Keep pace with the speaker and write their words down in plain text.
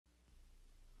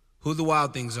Who the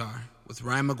Wild Things Are with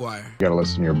Ryan McGuire. You gotta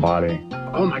listen to your body.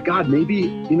 Oh my God,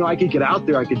 maybe, I could get out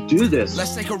there, I could do this.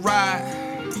 Let's take a ride,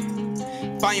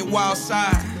 find your wild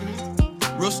side,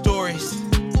 real stories,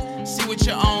 see with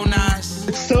your own eyes.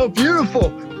 It's so beautiful.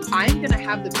 I'm gonna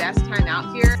have the best time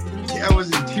out here. I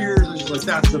was in tears. I was like,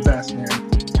 that's the best, man.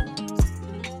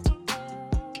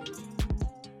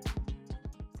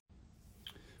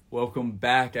 Welcome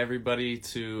back, everybody,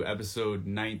 to episode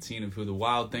 19 of Who the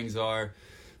Wild Things Are.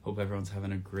 Hope everyone's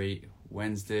having a great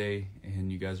Wednesday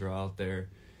and you guys are out there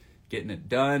getting it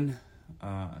done.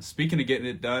 Speaking of getting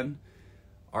it done,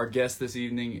 our guest this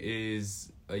evening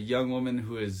is a young woman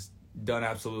who has done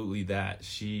absolutely that.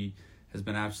 She has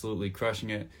been absolutely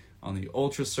crushing it on the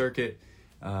ultra circuit,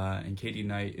 and Katie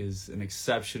Knight is an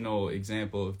exceptional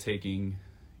example of taking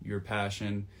your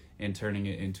passion and turning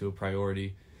it into a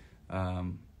priority.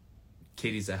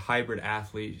 Katie's a hybrid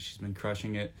athlete. She's been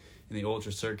crushing it in the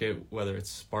ultra circuit, whether it's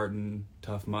Spartan,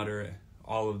 Tough Mudder,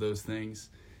 all of those things.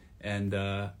 And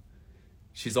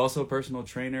she's also a personal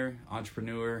trainer,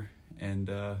 entrepreneur, and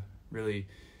really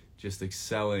just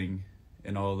excelling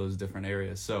in all of those different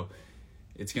areas. So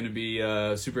it's going to be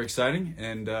super exciting.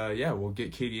 And we'll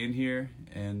get Katie in here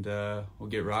and we'll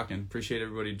get rocking. Appreciate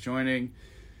everybody joining.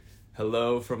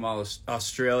 Hello from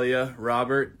Australia,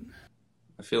 Robert.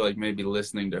 I feel like maybe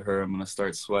listening to her, I'm going to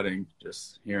start sweating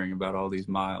just hearing about all these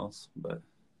miles, but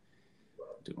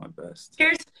I'll do my best.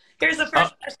 Here's the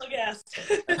first special guest.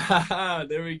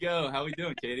 There we go. How we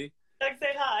doing, Katie? Doug,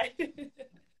 say hi.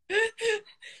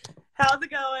 How's it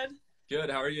going?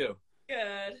 Good. How are you?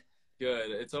 Good.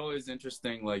 It's always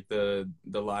interesting, like the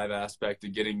live aspect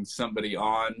of getting somebody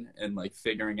on and like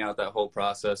figuring out that whole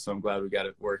process. So I'm glad we got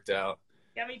it worked out.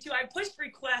 Yeah, me too. I pushed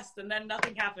request and then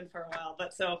nothing happened for a while,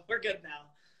 but so we're good now.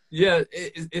 Yeah,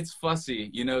 it's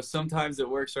fussy. Sometimes it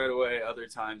works right away. Other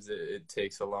times it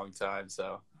takes a long time.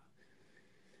 So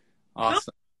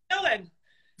awesome. How's it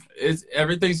going?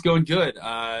 Everything's going good.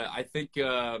 I think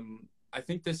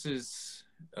this is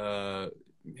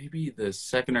maybe the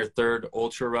second or third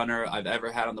ultra runner I've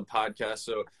ever had on the podcast.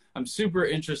 So I'm super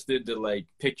interested to like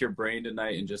pick your brain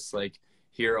tonight and just like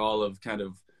hear all of kind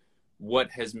of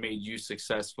what has made you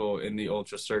successful in the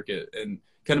ultra circuit. And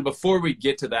kind of before we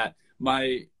get to that,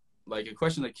 a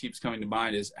question that keeps coming to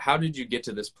mind is, how did you get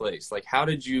to this place? Like, how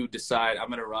did you decide I'm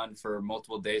going to run for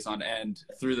multiple days on end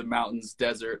through the mountains,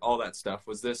 desert, all that stuff?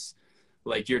 Was this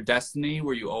like your destiny?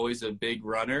 Were you always a big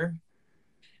runner?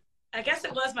 I guess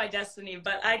it was my destiny,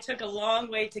 but I took a long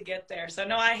way to get there. So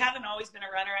no, I haven't always been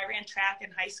a runner. I ran track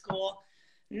in high school,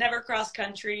 never cross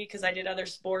country because I did other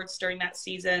sports during that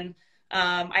season.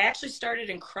 I actually started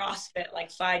in CrossFit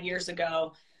like 5 years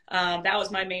ago. That was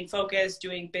my main focus,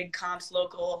 doing big comps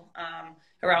local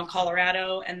around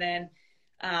Colorado. And then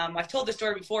I've told this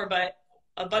story before, but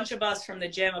a bunch of us from the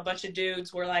gym, a bunch of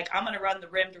dudes were like, I'm going to run the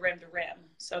rim to rim to rim.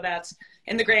 So that's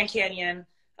in the Grand Canyon.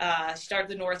 Started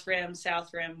the North Rim,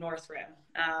 South Rim, North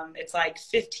Rim. It's like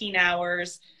 15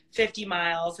 hours, 50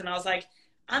 miles. And I was like,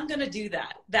 I'm going to do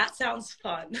that. That sounds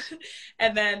fun.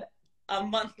 And then a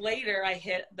month later, I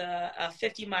hit the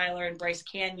 50-miler in Bryce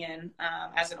Canyon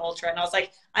as an ultra. And I was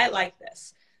like, I like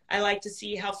this. I like to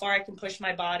see how far I can push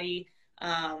my body,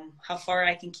 how far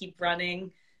I can keep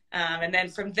running. And then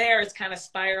from there, it's kind of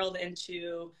spiraled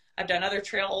into, I've done other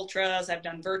trail ultras, I've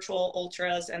done virtual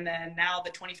ultras, and then now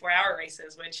the 24-hour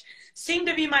races, which seem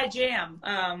to be my jam.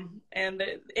 And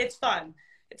it's fun.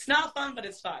 It's not fun, but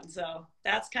it's fun. So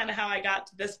that's kind of how I got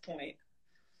to this point.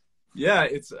 Yeah,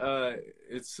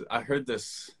 I heard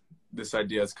this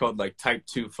idea. It's called like type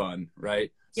 2 fun,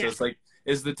 right? So It's like,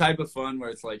 it's the type of fun where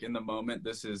it's like in the moment,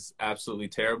 this is absolutely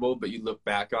terrible, but you look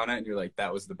back on it and you're like,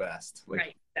 that was the best. Like,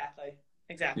 right.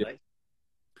 Exactly. Yeah.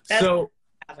 That's so what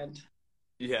happened.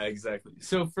 Yeah, exactly.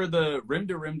 So for the rim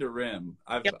to rim to rim,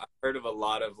 I've heard of a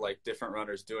lot of like different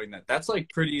runners doing that. That's like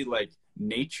pretty like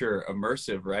nature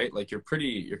immersive, right? Like you're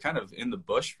kind of in the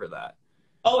bush for that.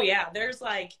 Oh yeah. There's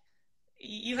like,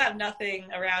 you have nothing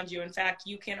around you. In fact,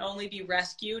 you can only be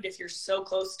rescued if you're so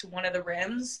close to one of the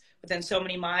rims within so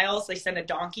many miles. They send a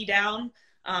donkey down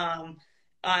on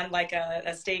like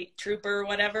a state trooper or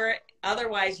whatever.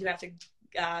 Otherwise, you have to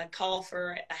call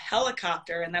for a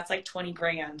helicopter, and that's like 20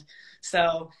 grand.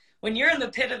 So when you're in the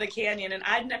pit of the canyon, and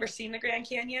I'd never seen the Grand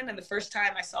Canyon, and the first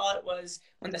time I saw it was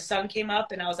when the sun came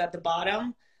up and I was at the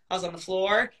bottom. I was on the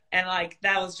floor, and like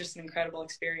that was just an incredible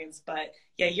experience. But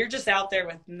yeah, you're just out there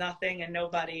with nothing and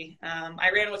nobody. I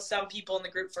ran with some people in the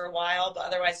group for a while, but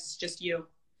otherwise it's just you.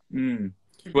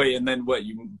 Wait, and then what,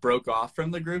 you broke off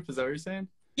from the group? Is that what you're saying?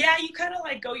 Yeah, you kind of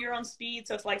like go your own speed.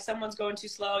 So if like someone's going too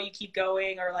slow, you keep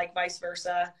going, or like vice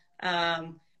versa.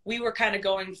 we were kind of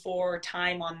going for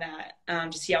time on that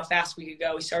to see how fast we could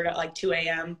go. We started at like 2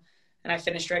 a.m. and I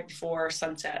finished right before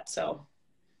sunset. So.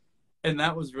 And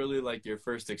that was really like your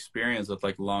first experience with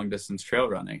like long distance trail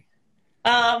running.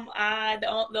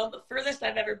 The furthest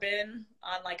I've ever been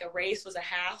on like a race was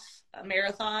a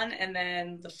marathon. And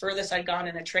then the furthest I'd gone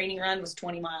in a training run was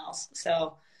 20 miles.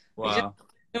 So wow.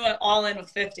 We went all in with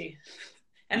 50.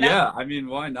 And I mean,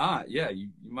 why not? Yeah. You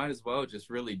might as well just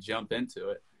really jump into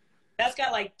it. That's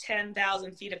got like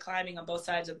 10,000 feet of climbing on both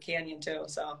sides of the canyon too.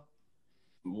 So.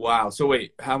 Wow. So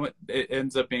wait, how much it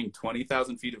ends up being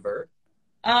 20,000 feet of vert?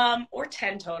 Or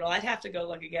 10 total. I'd have to go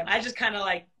look again. I just kind of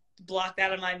like block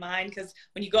that in my mind because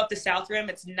when you go up the South Rim,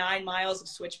 it's 9 miles of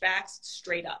switchbacks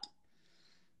straight up.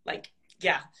 Like,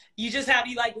 yeah, you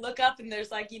like look up and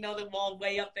there's like, the wall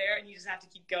way up there and you just have to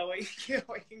keep going,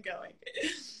 going and going.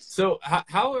 So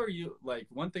how are you, like,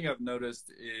 one thing I've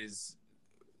noticed is,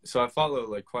 so I follow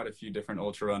like quite a few different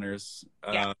ultra runners.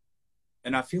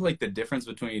 And I feel like the difference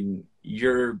between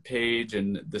your page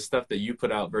and the stuff that you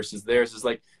put out versus theirs is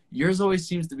like, yours always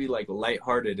seems to be like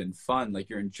lighthearted and fun. Like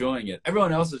you're enjoying it.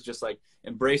 Everyone else is just like,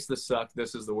 embrace the suck.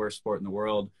 This is the worst sport in the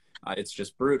world. It's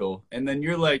just brutal. And then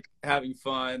you're like having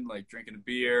fun, like drinking a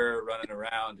beer, running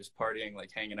around, just partying, like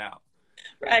hanging out.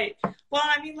 Right. Well,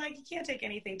 I mean, like you can't take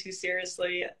anything too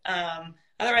seriously.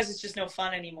 Otherwise it's just no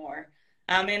fun anymore.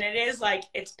 And it is like,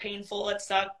 it's painful. It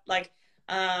sucked. Like,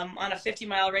 on a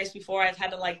 50-mile race before, I've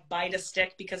had to like bite a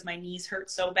stick because my knees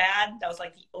hurt so bad. That was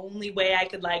like the only way I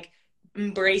could like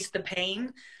embrace the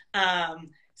pain.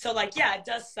 So like, yeah, it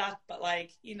does suck, but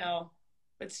like,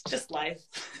 it's just life.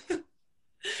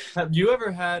 Have you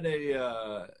ever had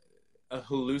a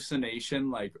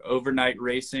hallucination, like overnight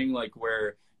racing, like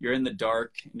where you're in the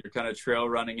dark and you're kind of trail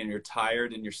running and you're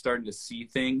tired and you're starting to see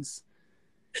things?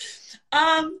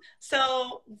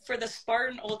 So for the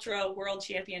Spartan Ultra World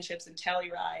Championships in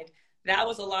Telluride, that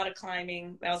was a lot of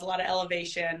climbing. That was a lot of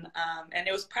elevation. And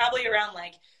it was probably around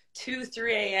like 3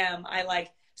 a.m. I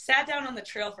like sat down on the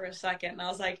trail for a second and I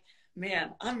was like,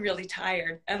 man, I'm really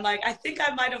tired. And like, I think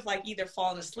I might've like either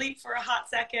fallen asleep for a hot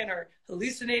second or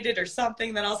hallucinated or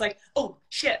something. Then I was like, oh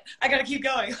shit, I gotta keep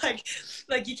going.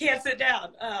 Like you can't sit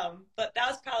down. But that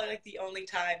was probably like the only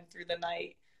time through the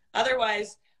night.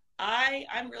 Otherwise,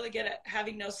 I'm really good at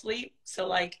having no sleep. So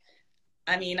like,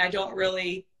 I mean,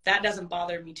 that doesn't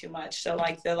bother me too much. So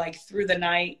like through the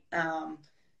night,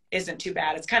 isn't too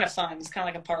bad. It's kind of fun. It's kind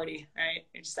of like a party, right?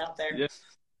 You're just out there.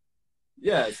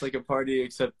 Yeah. It's like a party,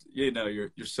 except,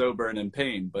 you're sober and in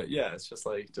pain, but yeah, it's just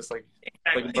like exactly.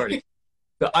 Like a party.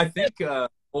 So I think,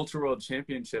 Ultra World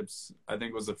Championships, I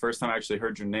think was the first time I actually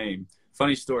heard your name.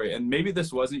 Funny story. And maybe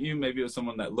this wasn't you, maybe it was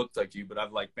someone that looked like you, but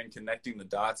I've like been connecting the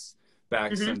dots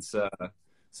back since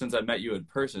I met you in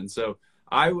person. So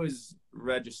I was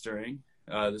registering.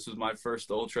 This was my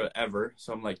first ultra ever.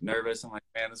 So I'm like nervous. I'm like,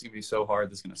 man, this is gonna be so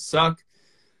hard. This is gonna suck.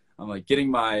 I'm like getting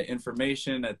my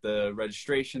information at the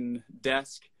registration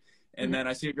desk. And then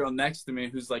I see a girl next to me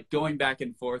who's like going back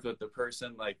and forth with the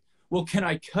person like, well, can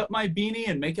I cut my beanie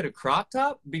and make it a crop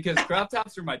top? Because crop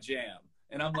tops are my jam.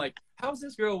 And I'm like, how's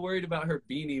this girl worried about her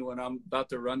beanie when I'm about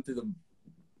to run through the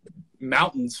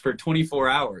mountains for 24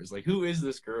 hours? Like, who is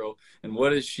this girl and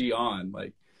what is she on?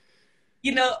 Like,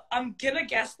 I'm gonna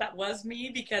guess that was me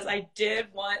because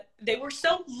they were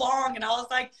so long and I was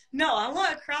like, no, I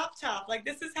want a crop top. Like,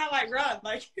 this is how I run,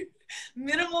 like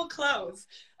minimal clothes.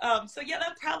 So yeah,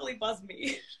 that probably was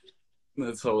me.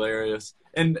 That's hilarious.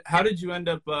 And how did you end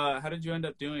up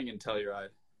doing in Telluride?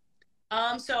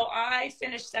 So I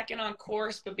finished second on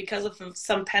course, but because of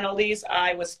some penalties,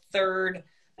 I was third,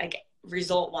 like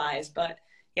result wise. But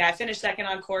yeah, I finished second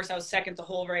on course. I was second the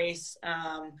whole race.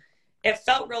 It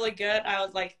felt really good. I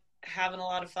was like having a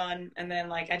lot of fun. And then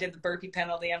like I did the burpee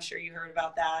penalty. I'm sure you heard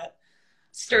about that.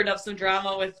 Stirred up some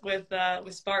drama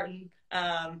with Spartan.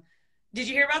 Did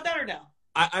you hear about that or no?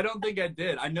 I don't think I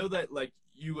did. I know that like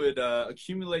you would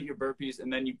accumulate your burpees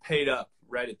and then you paid up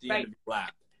right at the end of your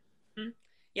lap. Mm-hmm.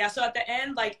 Yeah. So at the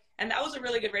end, and that was a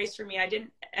really good race for me. I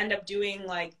didn't end up doing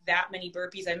like that many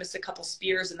burpees. I missed a couple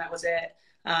spears and that was it.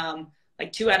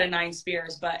 Like 2 out of 9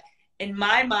 spears. But in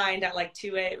my mind at like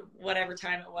 2 whatever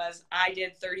time it was, I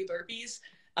did 30 burpees.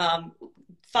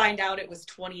 Find out it was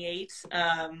 28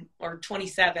 or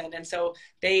 27. And so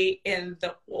they, in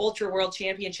the Ultra World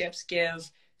Championships, give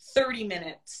 30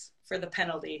 minutes for the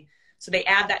penalty. So they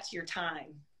add that to your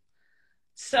time.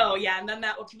 So yeah, and then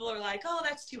people are like, oh,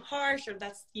 that's too harsh, or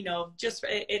that's, just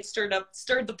it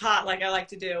stirred the pot like I like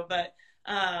to do. But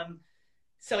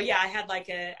so yeah, I had like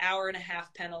an hour and a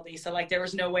half penalty. So like there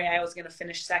was no way I was going to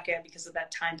finish second because of that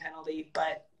time penalty,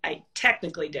 but I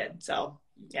technically did. So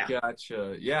Yeah.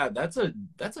 Gotcha. Yeah, that's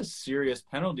a serious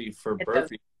penalty for It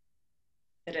burpee.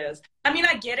 It is. I mean,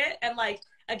 I get it. And like,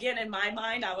 again, in my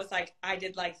mind, I was like, I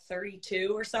did like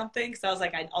 32 or something. So I was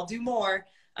like, I'll do more.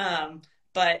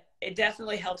 But it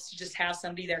definitely helps to just have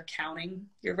somebody there counting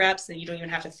your reps and you don't even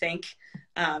have to think.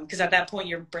 Because at that point,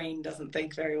 your brain doesn't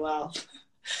think very well.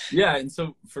 Yeah, and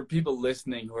so for people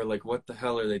listening who are like, what the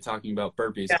hell are they talking about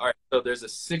burpees? Yeah. All right, so there's a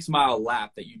 6-mile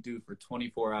lap that you do for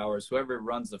 24 hours. Whoever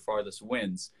runs the farthest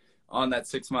wins. On that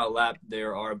 6-mile lap,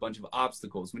 there are a bunch of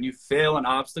obstacles. When you fail an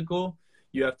obstacle,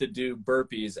 you have to do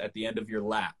burpees at the end of your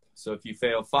lap. So if you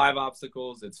fail 5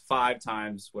 obstacles, it's 5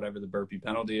 times whatever the burpee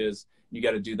penalty is. You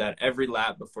got to do that every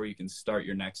lap before you can start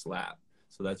your next lap.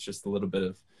 So that's just a little bit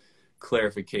of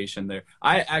clarification there.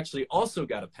 I actually also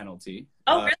got a penalty.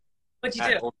 Oh, really? What'd you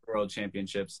At do? Old World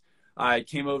Championships. I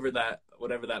came over that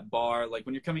bar, like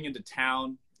when you're coming into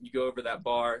town, you go over that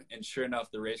bar, and sure enough,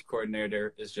 the race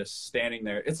coordinator is just standing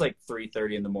there. It's like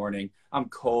 3:30 in the morning. I'm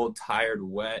cold, tired,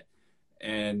 wet,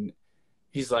 and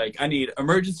he's like, I need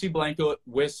emergency blanket,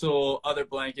 whistle, other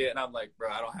blanket, and I'm like,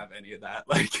 bro, I don't have any of that.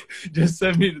 Like, just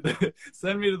send me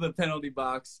to the penalty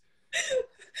box.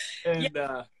 And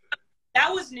Yeah.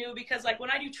 That was new because like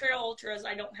when I do trail ultras,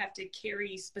 I don't have to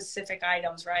carry specific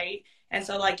items, right? And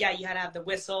so like, yeah, you had to have the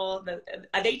whistle.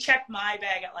 They checked my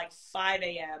bag at like 5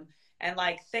 a.m. And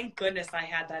like, thank goodness I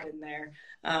had that in there.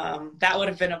 That would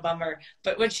have been a bummer.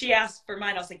 But when she asked for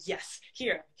mine, I was like, yes,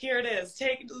 here it is.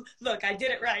 Look, I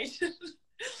did it right.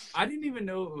 I didn't even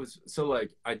know it was so.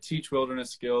 Like, I teach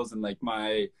wilderness skills, and like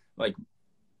my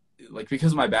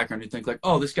because of my background, you think like,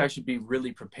 oh, this guy should be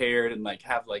really prepared and like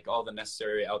have like all the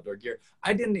necessary outdoor gear.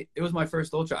 It was my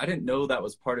first ultra. I didn't know that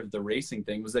was part of the racing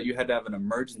thing, was that you had to have an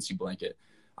emergency blanket.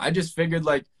 I just figured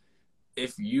like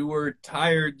if you were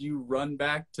tired, you run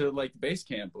back to like base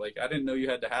camp. Like, I didn't know you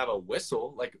had to have a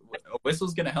whistle. Like, a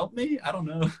whistle's going to help me? I don't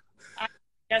know. I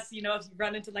guess, if you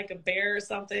run into like a bear or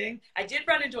something. I did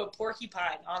run into a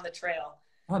porcupine on the trail.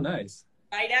 Oh, nice.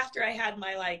 Right after I had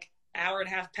my like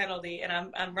hour-and-a-half penalty, and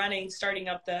I'm running, starting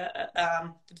up the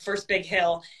first big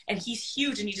hill, and he's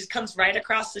huge, and he just comes right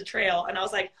across the trail, and I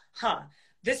was like,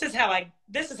 this is how I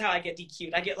get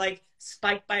DQ'd. I get like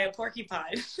spiked by a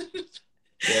porcupine.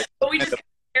 Yeah. But we just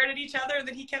stared at each other, and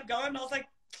then he kept going, and I was like,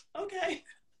 okay.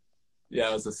 Yeah,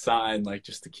 it was a sign, like,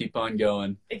 just to keep on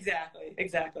going. Exactly.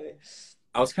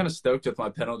 I was kind of stoked with my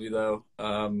penalty, though.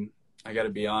 I got to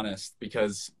be honest,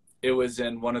 because it was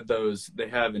in one of those, they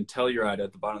have in Telluride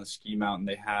at the bottom of the ski mountain,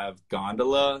 they have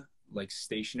gondola, like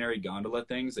stationary gondola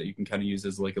things that you can kind of use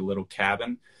as like a little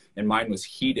cabin. And mine was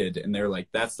heated, and they're like,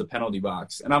 that's the penalty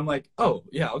box. And I'm like, oh,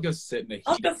 yeah, I'll go sit in a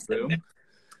heated room.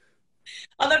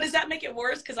 Although, does that make it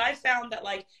worse? Because I found that,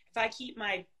 like, if I keep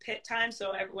my pit time,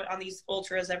 so everyone on these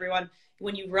ultras,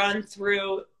 when you run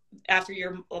through after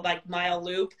your like mile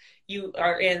loop, you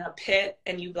are in a pit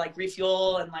and you like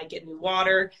refuel and like get new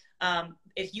water.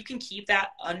 If you can keep that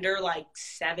under like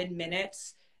 7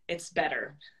 minutes, it's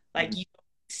better. Like, you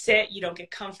sit, you don't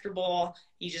get comfortable,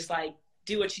 you just like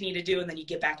do what you need to do, and then you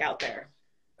get back out there.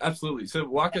 Absolutely. So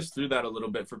walk us through that a little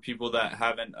bit for people that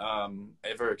haven't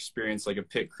ever experienced like a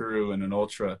pit crew and an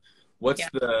ultra. What's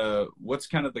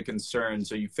kind of the concern?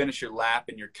 So you finish your lap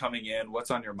and you're coming in.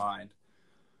 What's on your mind?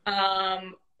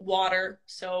 Water.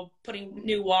 So putting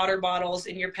new water bottles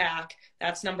in your pack.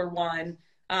 That's number one.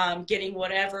 Getting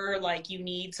whatever like you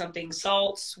need, something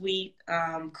salt, sweet,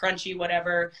 crunchy,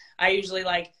 whatever. I usually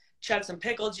like chug some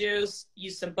pickle juice,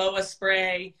 use some BOA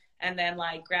spray, and then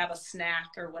like grab a snack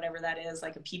or whatever that is,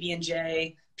 like a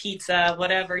PB&J, pizza,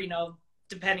 whatever,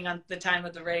 depending on the time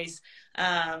of the race.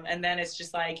 And then it's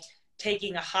just like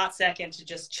taking a hot second to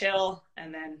just chill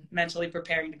and then mentally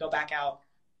preparing to go back out.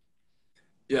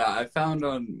 Yeah, I found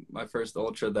on my first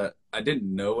ultra that I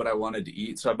didn't know what I wanted to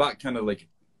eat. So I bought kind of like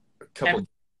a couple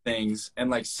things,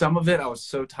 and like some of it I was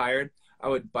so tired, I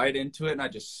would bite into it and I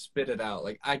just spit it out.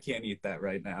 Like, I can't eat that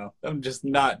right now. I'm just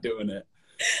not doing it.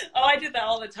 Oh, I did that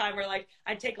all the time, where like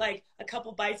I'd take like a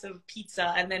couple bites of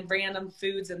pizza and then random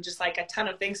foods and just like a ton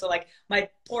of things. So like my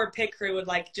poor pit crew would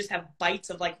like just have bites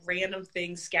of like random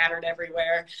things scattered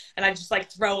everywhere, and I just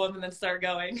like throw them and then start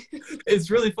going.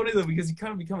 It's really funny though, because you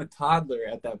kind of become a toddler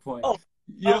at that point.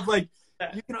 Have like,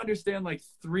 you can understand like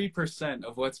 3%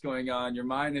 of what's going on. Your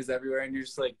mind is everywhere, and you're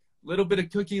just like, little bit of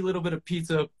cookie, little bit of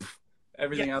pizza,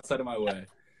 everything outside of my way.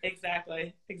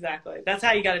 Exactly. That's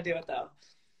how you got to do it though.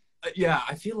 Yeah,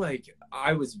 I feel like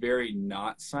I was very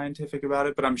not scientific about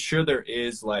it, but I'm sure there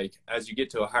is, like, as you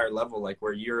get to a higher level, like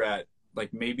where you're at,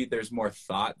 like maybe there's more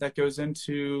thought that goes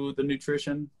into the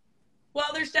nutrition. Well,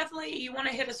 there's definitely, you want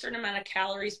to hit a certain amount of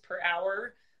calories per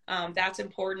hour. That's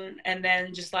important. And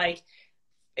then just like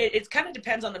it kind of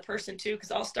depends on the person too,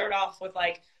 because I'll start off with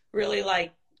like really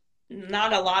like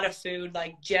not a lot of food,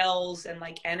 like gels and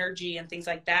like energy and things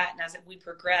like that. And as we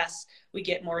progress, we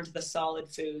get more into the solid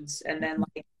foods. And then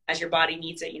like as your body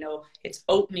needs it, you know, it's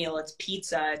oatmeal, it's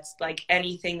pizza, it's like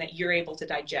anything that you're able to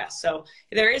digest. So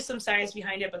there is some science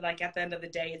behind it, but like at the end of the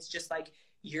day, it's just like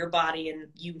your body and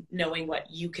you knowing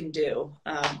what you can do,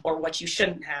 or what you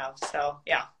shouldn't have. So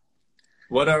yeah.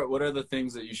 What are the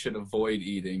things that you should avoid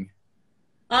eating?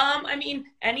 I mean,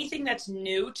 anything that's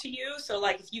new to you. So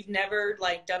like if you've never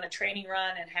like done a training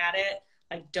run and had it,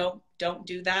 like don't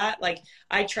do that. Like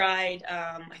I tried,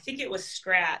 I think it was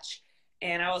Scratch,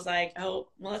 and I was like, oh,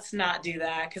 well, let's not do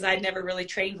that, because I'd never really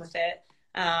trained with it.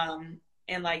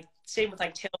 And like same with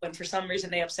like Tailwind, for some reason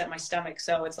they upset my stomach.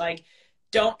 So it's like,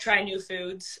 don't try new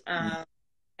foods.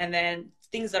 And then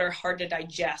things that are hard to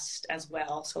digest as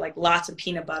well. So like lots of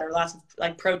peanut butter, lots of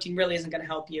like protein really isn't going to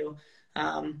help you.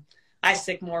 I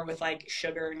stick more with like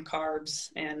sugar and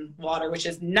carbs and water, which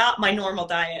is not my normal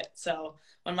diet. So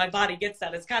when my body gets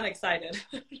that, it's kind of excited.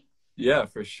 Yeah,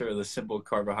 for sure. The simple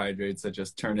carbohydrates that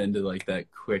just turn into like that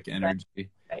quick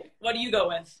energy. Right. What do you go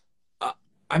with?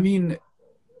 I mean,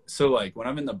 so like when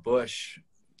I'm in the bush,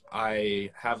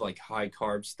 I have like high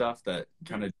carb stuff that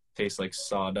kind of tastes like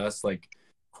sawdust, like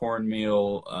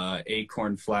cornmeal,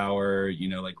 acorn flour, you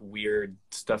know, like weird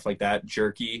stuff like that,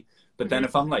 jerky. But then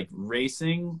if I'm like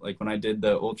racing, like when I did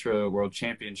the Ultra World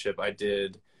Championship,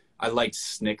 I liked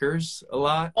Snickers a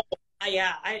lot. Oh,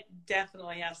 yeah, I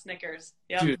definitely have Snickers.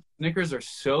 Yep. Dude, Snickers are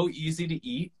so easy to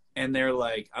eat, and they're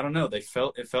like, I don't know, it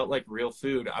felt like real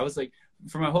food. I was like,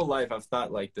 for my whole life, I've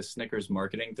thought like the Snickers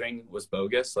marketing thing was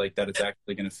bogus, like that it's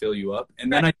actually going to fill you up.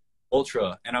 And then I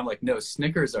Ultra, and I'm like, no,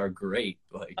 Snickers are great.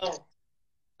 Like,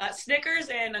 Snickers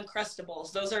and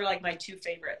Uncrustables, those are like my two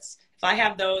favorites. If I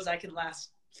have those, I can last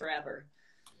forever.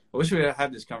 I wish we had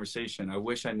had this conversation. I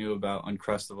wish I knew about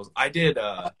Uncrustables. I did.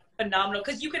 Phenomenal,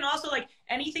 because you can also like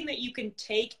anything that you can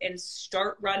take and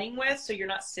start running with, so you're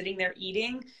not sitting there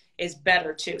eating, is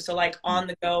better too. So like on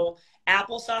the go,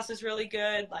 applesauce is really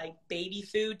good. Like baby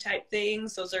food type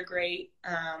things, those are great.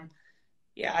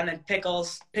 Yeah, and then pickle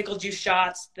juice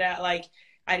shots. That like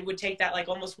I would take that like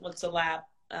almost once a lap,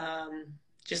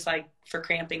 just like for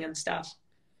cramping and stuff.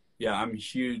 Yeah, I'm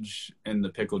huge in the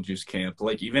pickle juice camp.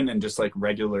 Like even in just like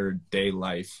regular day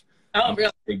life. Oh,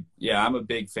 really? I'm a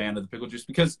big fan of the pickle juice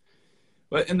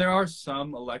and there are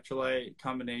some electrolyte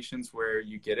combinations where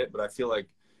you get it, but I feel like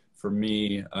for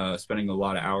me, spending a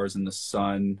lot of hours in the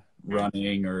sun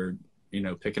running or, you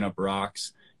know, picking up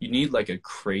rocks, you need like a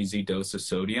crazy dose of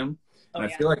sodium. And I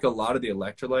feel like a lot of the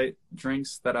electrolyte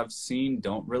drinks that I've seen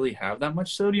don't really have that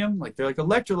much sodium. Like they're like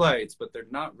electrolytes, but they're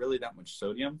not really that much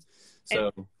sodium. So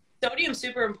sodium's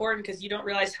super important because you don't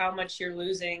realize how much you're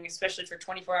losing, especially for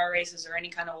 24-hour races or any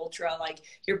kind of ultra. Like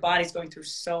your body's going through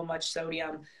so much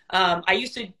sodium. I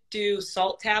used to do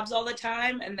salt tabs all the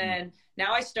time, and then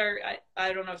now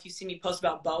I don't know if you see me post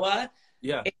about BOA.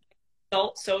 Yeah.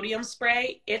 Salt sodium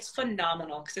spray. It's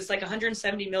phenomenal because it's like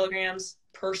 170 milligrams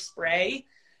per spray,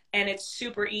 and it's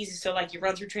super easy. So like you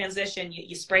run through transition,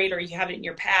 you spray it or you have it in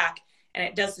your pack, and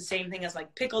it does the same thing as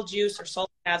like pickle juice or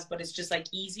salt tabs, but it's just like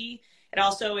easy. It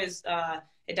also is,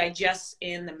 it digests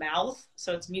in the mouth.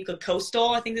 So it's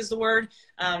mucocostal, I think is the word.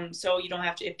 So you don't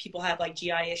have to, if people have like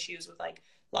GI issues with like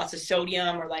lots of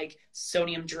sodium or like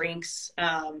sodium drinks,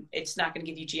 it's not going to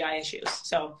give you GI issues.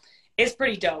 So it's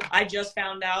pretty dope. I just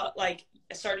found out, like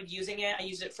I started using it. I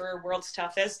use it for World's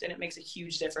Toughest, and it makes a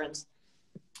huge difference.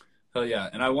 Oh yeah.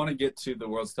 And I want to get to the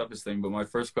World's Toughest thing, but my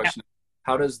first question is,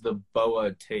 how does the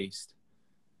BOA taste?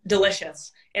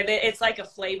 Delicious. And it's like a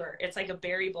flavor. It's like a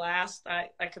berry blast.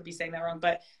 I could be saying that wrong,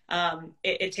 but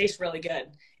it tastes really good.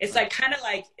 It's like kind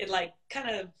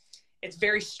of it's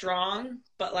very strong,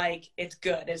 but like it's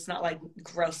good. It's not like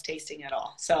gross tasting at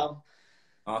all. So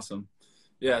awesome.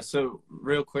 Yeah, so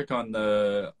real quick on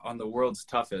the World's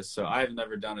Toughest. So I've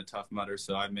never done a Tough Mudder,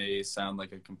 so I may sound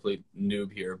like a complete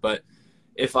noob here, but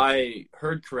if I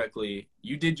heard correctly,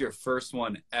 you did your first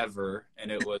one ever,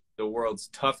 and it was the World's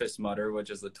Toughest Mudder, which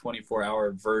is the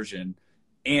 24-hour version,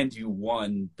 and you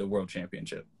won the World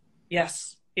Championship.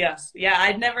 Yes. Yeah,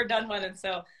 I'd never done one, and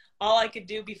so all I could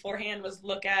do beforehand was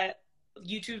look at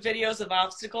YouTube videos of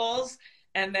obstacles,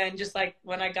 and then just like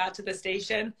when I got to the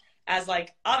station, as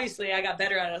like obviously I got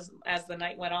better at it as the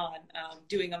night went on,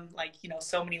 doing them like, you know,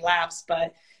 so many laps,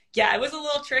 but yeah, it was a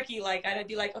little tricky. Like I'd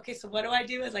be like, okay, so what do I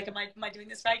do? Is like, am I doing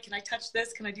this right? Can I touch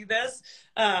this? Can I do this?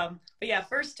 But yeah,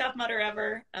 first Tough Mudder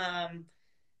ever.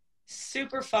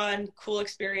 Super fun, cool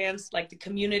experience. Like the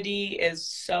community is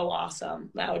so awesome.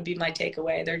 That would be my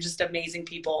takeaway. They're just amazing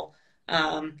people.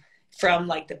 from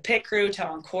like the pit crew to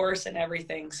on course and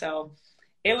everything. So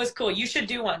it was cool. You should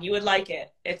do one. You would like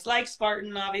it. It's like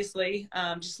Spartan, obviously,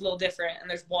 just a little different. And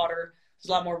there's water. There's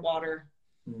a lot more water.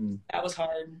 That was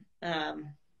hard.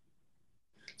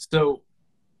 So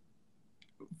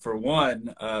for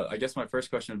one, I guess my first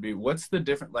question would be, what's the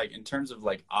different, like in terms of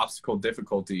like obstacle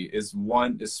difficulty, is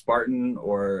Spartan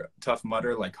or Tough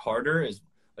Mudder like harder? Is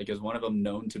one of them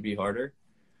known to be harder?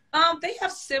 They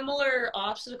have similar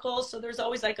obstacles. So there's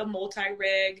always like a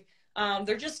multi-rig.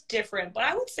 They're just different, but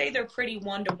I would say they're pretty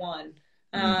one-to-one.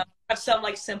 Have some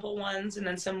like simple ones and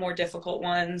then some more difficult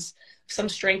ones, some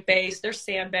strength based. There's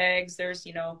sandbags, there's,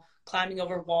 climbing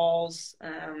over walls.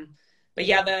 But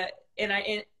yeah,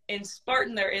 in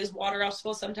Spartan, there is water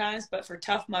obstacles sometimes, but for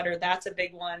Tough Mudder, that's a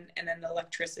big one. And then the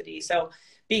electricity. So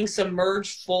being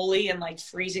submerged fully in like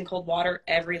freezing cold water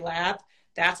every lap,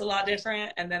 that's a lot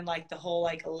different. And then like the whole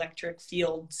like electric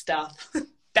field stuff.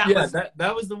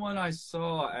 That was the one I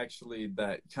saw actually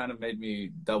that kind of made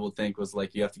me double think, was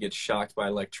like you have to get shocked by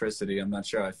electricity. I'm not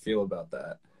sure how I feel about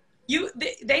that.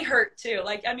 They hurt too.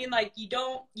 Like, I mean, like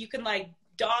you can like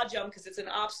dodge them because it's an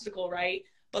obstacle, right?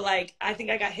 But like, I think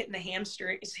I got hit in the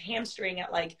hamstring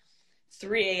at like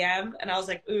 3 a.m. and I was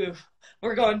like, ooh,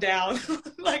 we're going down.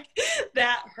 Like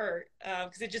that hurt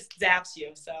because it just zaps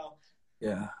you. So.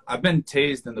 Yeah, I've been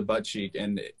tased in the butt cheek,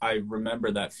 and I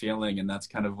remember that feeling, and that's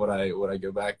kind of what I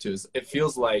go back to. Is it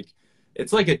feels like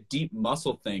it's like a deep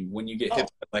muscle thing when you get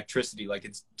hit by electricity, like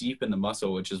it's deep in the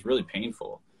muscle, which is really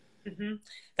painful. Mm-hmm.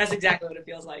 That's exactly what it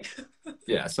feels like.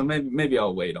 Yeah, so maybe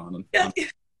I'll wait on them. Yeah.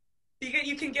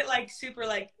 You can get like super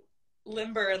like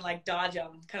limber and like dodge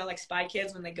them, kind of like Spy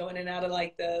Kids when they go in and out of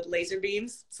like the laser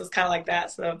beams. So it's kind of like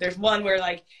that. So there's one where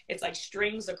like it's like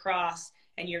strings across,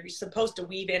 and you're supposed to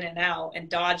weave in and out and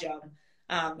dodge them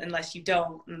unless you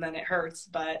don't, and then it hurts.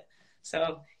 But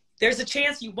so there's a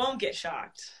chance you won't get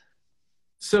shocked.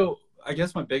 So I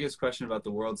guess my biggest question about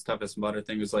the World's Toughest Mudder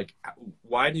thing was like,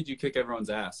 why did you kick everyone's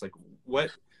ass? Like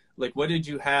what did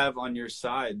you have on your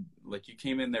side? Like you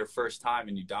came in there first time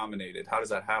and you dominated. How does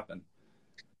that happen?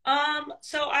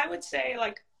 So I would say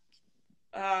like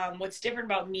what's different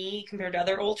about me compared to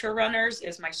other ultra runners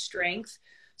is my strength.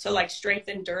 So like strength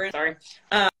endurance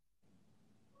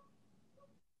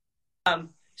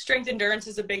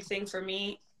is a big thing for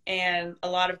me. And a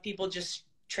lot of people just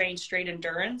train straight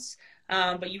endurance.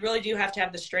 But you really do have to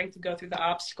have the strength to go through the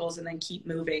obstacles and then keep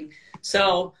moving.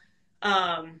 So,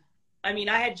 I mean,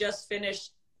 I had just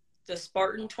finished the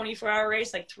Spartan 24-hour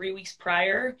race like 3 weeks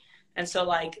prior. And so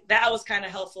like that was kind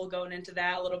of helpful going into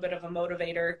that, a little bit of a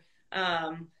motivator.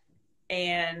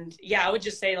 And yeah, I would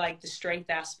just say like the strength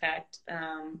aspect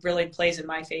really plays in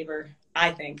my favor,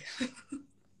 I think.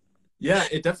 Yeah,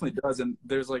 it definitely does. And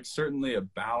there's like certainly a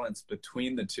balance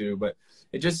between the two, but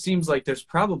it just seems like there's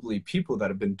probably people that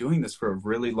have been doing this for a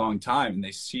really long time and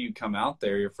they see you come out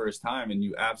there your first time and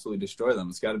you absolutely destroy them.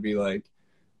 It's got to be like,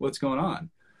 what's going on?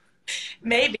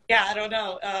 Maybe. Yeah, I don't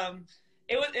know.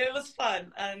 It was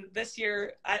fun. This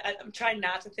year, I'm trying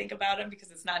not to think about them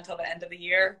because it's not until the end of the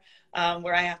year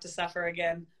where I have to suffer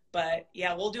again. But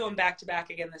yeah, we'll do them back to back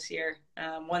again this year.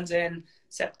 One's in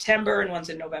September and one's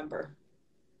in November.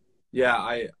 Yeah,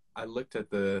 I looked at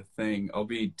the thing. I'll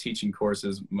be teaching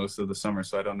courses most of the summer,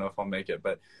 so I don't know if I'll make it.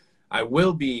 But I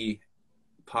will be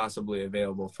possibly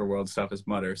available for World's Toughest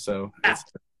Mudder. So it's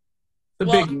a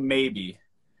big maybe.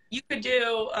 You could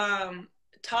do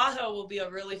Tahoe will be a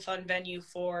really fun venue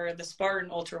for the Spartan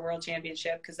Ultra World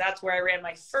Championship because that's where I ran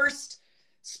my first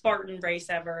Spartan race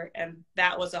ever, and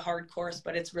that was a hard course,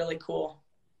 but it's really cool.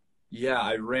 Yeah,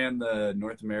 I ran the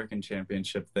North American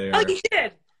Championship there. Oh, you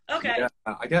did? Okay. Yeah,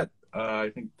 I got I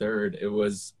think third. It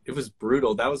was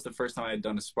brutal. That was the first time I had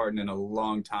done a Spartan in a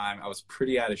long time. I was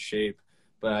pretty out of shape,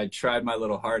 but I tried my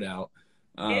little heart out.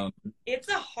 It's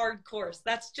a hard course.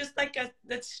 That's just like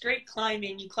that's straight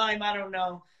climbing. You climb, I don't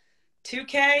know,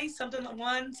 2K, something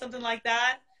like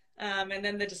that. And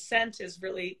then the descent is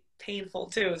really painful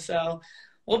too. So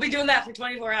we'll be doing that for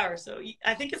 24 hours. So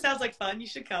I think it sounds like fun. You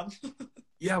should come.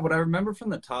 Yeah, what I remember from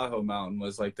the Tahoe Mountain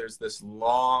was like there's this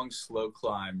long, slow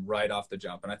climb right off the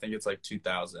jump, and I think it's like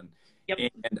 2,000. Yep.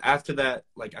 And after that,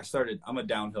 like I'm a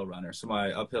downhill runner, so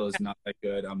my uphill is not that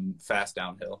good. I'm fast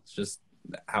downhill. It's just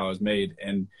how I was made.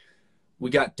 And we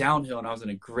got downhill, and I was in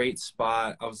a great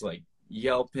spot. I was like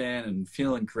yelping and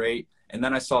feeling great. And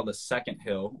then I saw the second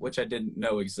hill, which I didn't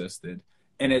know existed.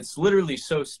 And it's literally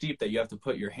so steep that you have to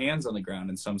put your hands on the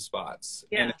ground in some spots.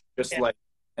 Yeah. And it's just like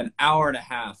an hour and a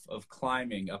half of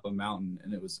climbing up a mountain,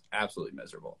 and it was absolutely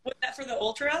miserable. Was that for the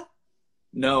ultra?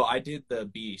 No, I did the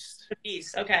Beast. The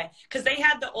Beast, okay. Because they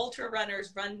had the ultra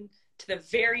runners run to the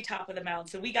very top of the mountain.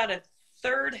 So we got a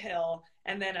third hill,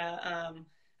 and then I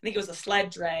think it was a sled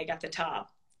drag at the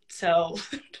top. So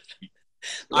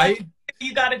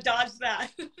you got to dodge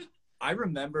that. I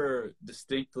remember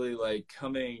distinctly like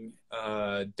coming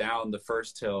down the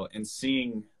first hill and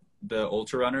seeing the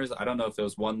ultra runners. I don't know if there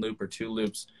was one loop or two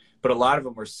loops, but a lot of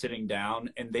them were sitting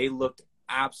down and they looked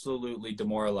absolutely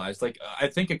demoralized. Like I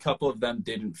think a couple of them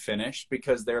didn't finish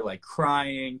because they're like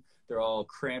crying, they're all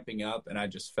cramping up, and I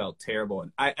just felt terrible.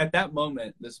 And at that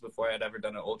moment, this is before I had ever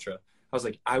done an ultra, I was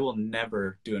like, I will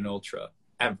never do an ultra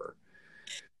ever.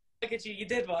 Look at you, you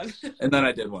did one. And then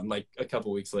I did one like a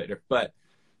couple weeks later. But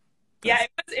yeah,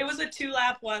 it was a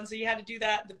 2-lap one, so you had to do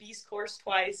that the Beast course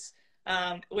twice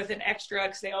with an extra,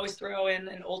 because they always throw in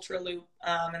an ultra loop,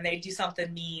 and they do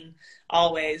something mean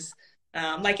always.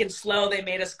 Like in slow, they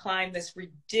made us climb this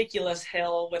ridiculous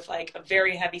hill with like a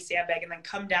very heavy sandbag and then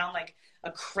come down like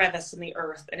a crevice in the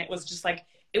earth. And it was just like,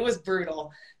 it was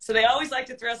brutal. So they always like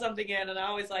to throw something in. And I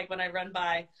always like when I run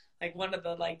by like one of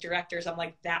the like directors, I'm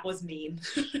like, that was mean.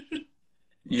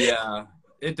 Yeah,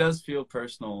 it does feel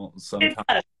personal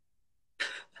sometimes.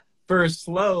 For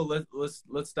slow,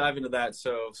 let's dive into that.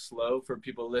 So slow, for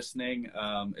people listening,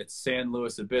 it's San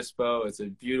Luis Obispo. It's a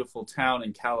beautiful town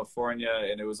in California,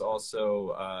 and it was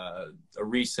also a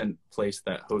recent place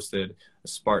that hosted a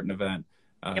Spartan event,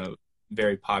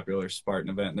 very popular Spartan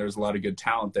event. And there was a lot of good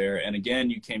talent there. And again,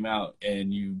 you came out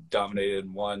and you dominated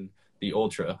and won the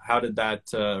ultra. How did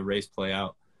that race play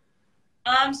out?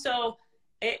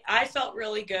 I felt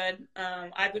really good.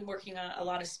 I've been working on a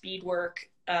lot of speed work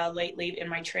lately in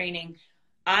my training.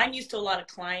 I'm used to a lot of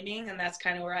climbing, and that's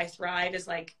kind of where I thrive, is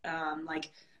like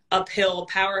uphill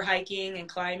power hiking and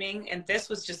climbing. And this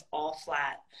was just all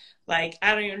flat. Like,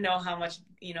 I don't even know how much,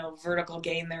 vertical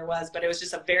gain there was, but it was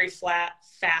just a very flat,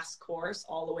 fast course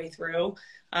all the way through.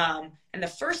 And the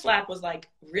first lap was like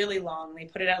really long. They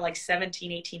put it at like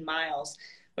 17, 18 miles,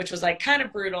 which was like kind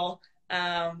of brutal.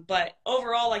 But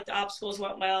overall, like the obstacles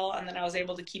went well. And then I was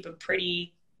able to keep a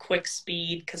pretty quick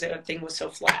speed because everything was so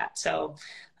flat. So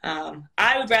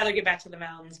I would rather get back to the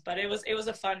mountains, but it was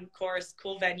a fun course,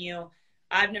 cool venue.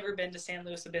 I've never been to San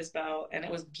Luis Obispo, and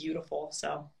it was beautiful.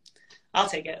 So I'll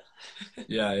take it.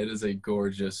 Yeah, it is a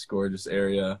gorgeous, gorgeous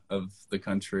area of the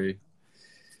country.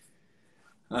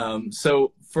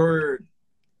 So for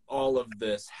all of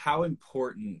this, how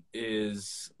important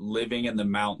is living in the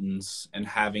mountains and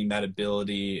having that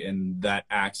ability and that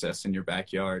access in your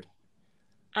backyard?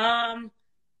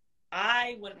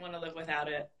 I wouldn't want to live without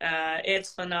it.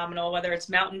 It's phenomenal, whether it's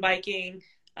mountain biking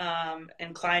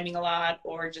and climbing a lot,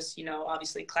 or just,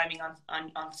 obviously climbing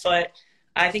on foot.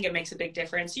 I think it makes a big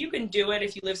difference. You can do it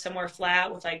if you live somewhere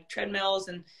flat with like treadmills,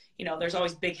 and, there's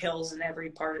always big hills in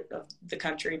every part of the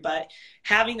country, but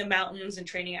having the mountains and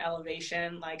training at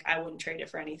elevation, like, I wouldn't trade it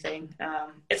for anything.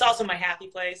 It's also my happy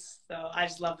place. So I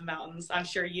just love the mountains. I'm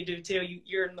sure you do too.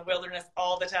 You're in the wilderness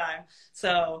all the time.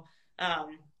 So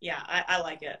yeah, I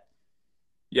like it.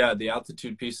 Yeah, the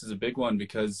altitude piece is a big one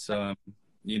because,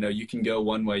 you can go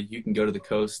one way. You can go to the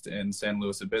coast in San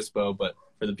Luis Obispo, but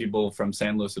for the people from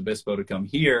San Luis Obispo to come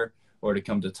here or to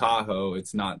come to Tahoe,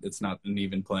 it's not an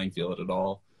even playing field at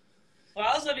all. Well,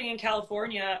 I was living in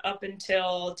California up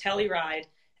until Telluride,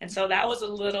 and so that was a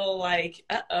little like,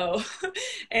 uh-oh.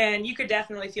 And you could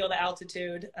definitely feel the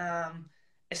altitude,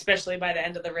 especially by the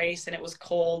end of the race, and it was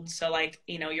cold. So, like,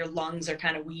 your lungs are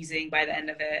kind of wheezing by the end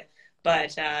of it.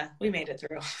 But we made it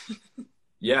through.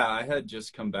 Yeah, I had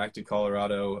just come back to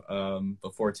Colorado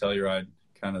before Telluride,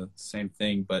 kind of same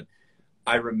thing. But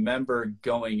I remember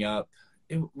going up,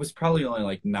 it was probably only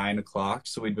like 9 o'clock.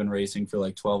 So we'd been racing for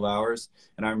like 12 hours.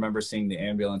 And I remember seeing the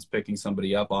ambulance picking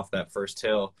somebody up off that first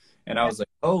hill. And I was like,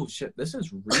 oh, shit, this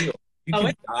is real. You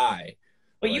can die.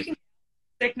 Well, you can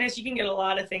get sickness. You can get a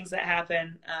lot of things that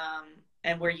happen.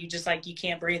 And where you just like, you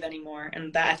can't breathe anymore.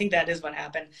 And I think that is what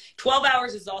happened. 12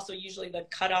 hours is also usually the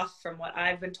cutoff from what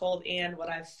I've been told and what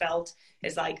I've felt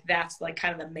is like, that's like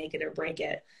kind of the make it or break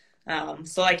it.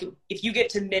 So like if you get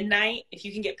to midnight, if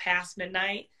you can get past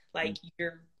midnight, like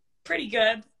you're pretty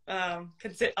good,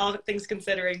 all things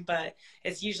considering, but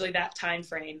it's usually that time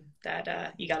frame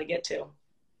that you got to get to.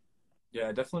 Yeah,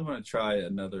 I definitely want to try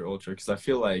another ultra because I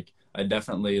feel like I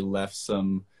definitely left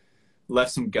some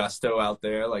gusto out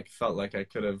there, like felt like I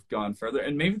could have gone further.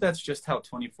 And maybe that's just how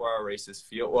 24-hour races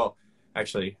feel. Well,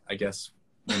 actually, I guess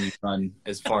when you run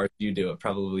as far as you do, it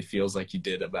probably feels like you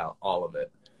did about all of it.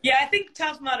 Yeah, I think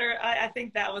Tough Mudder, I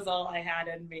think that was all I had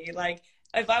in me. Like,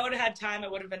 if I would have had time,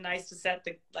 it would have been nice to set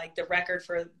the record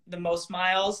for the most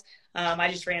miles. I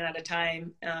just ran out of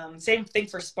time. Same thing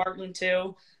for Spartan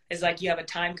too, is like you have a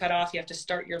time cutoff. You have to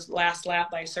start your last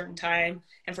lap by a certain time.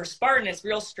 And for Spartan, it's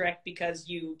real strict because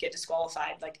you get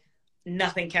disqualified like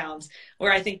nothing counts.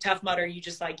 Where I think Tough Mudder, you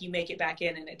just like, you make it back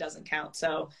in and it doesn't count.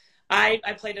 So I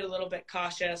played it a little bit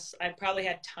cautious. I probably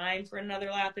had time for another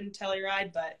lap in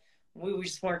Telluride, but we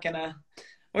just weren't gonna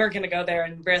go there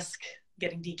and risk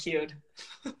getting DQ'd.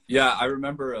 Yeah, I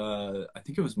remember. I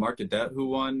think it was Mark Cadet who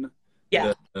won.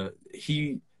 Yeah,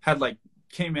 he had like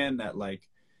came in at like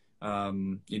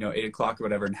 8 o'clock or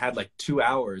whatever, and had like 2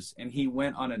 hours, and he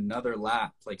went on another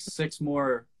lap, like 6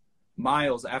 more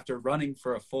miles after running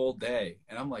for a full day.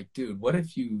 And I'm like, dude, what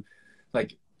if you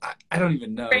like? I don't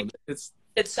even know.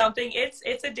 It's something.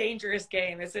 It's a dangerous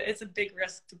game. It's a big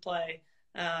risk to play.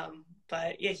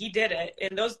 But yeah, he did it.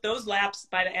 And those laps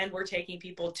by the end were taking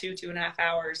people 2.5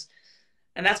 hours.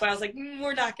 And that's why I was like,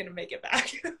 we're not going to make it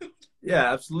back.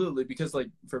 Yeah, absolutely. Because like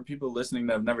for people listening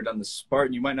that have never done the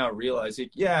Spartan, you might not realize,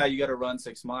 like, yeah, you got to run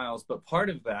 6 miles. But part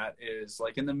of that is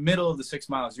like in the middle of the 6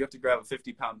 miles, you have to grab a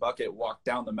 50-pound bucket, walk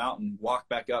down the mountain, walk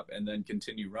back up, and then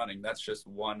continue running. That's just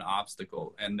one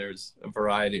obstacle. And there's a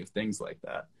variety of things like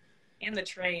that. And the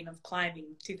train of climbing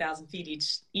 2,000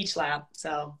 feet each lap.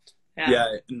 So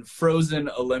yeah, and frozen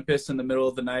Olympus in the middle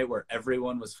of the night where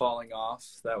everyone was falling off.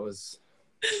 That was.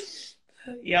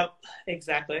 Yep,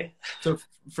 exactly. So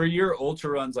for your ultra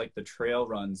runs, like the trail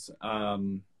runs,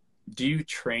 do you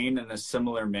train in a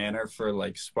similar manner for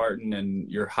like Spartan and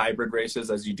your hybrid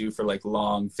races as you do for like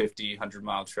long 50,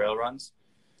 100-mile trail runs?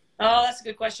 Oh, that's a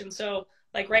good question. So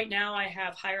like right now I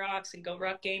have High Rocks and Go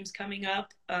Ruck games coming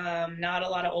up. Not a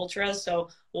lot of ultras. So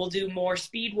we'll do more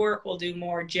speed work. We'll do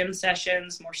more gym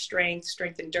sessions, more strength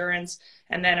endurance.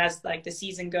 And then as like the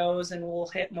season goes and we'll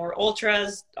hit more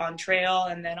ultras on trail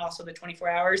and then also the 24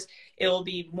 hours, it will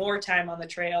be more time on the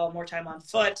trail, more time on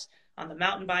foot, on the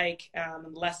mountain bike,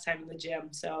 and less time in the gym.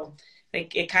 So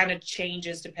like it kind of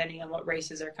changes depending on what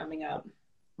races are coming up.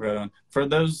 Right on. For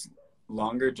those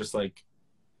longer, just like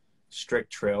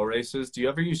strict trail races, do you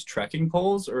ever use trekking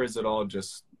poles or is it all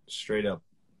just straight up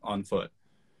on foot?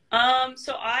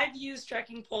 So I've used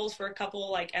trekking poles for a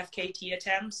couple like FKT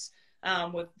attempts.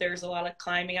 There's a lot of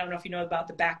climbing. I don't know if you know about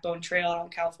the Backbone Trail out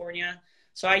in California.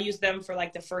 So I use them for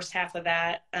like the first half of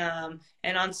that.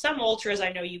 And on some ultras,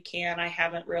 I know you can. I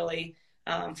haven't really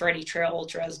for any trail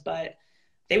ultras, but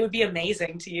they would be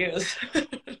amazing to use.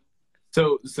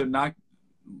 So knock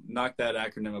that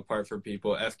acronym apart for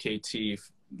people. FKT,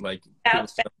 like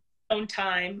that's own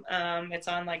time. It's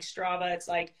on like Strava. It's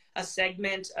like a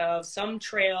segment of some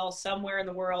trail somewhere in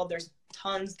the world. There's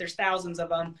thousands of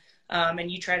them. And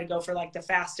you try to go for like the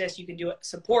fastest. You can do it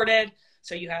supported.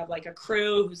 So you have like a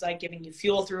crew who's like giving you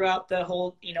fuel throughout the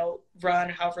whole, run,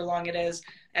 however long it is.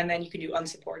 And then you can do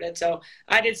unsupported. So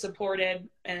I did supported,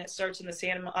 and it starts in the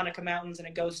Santa Monica Mountains and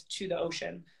it goes to the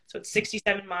ocean. So it's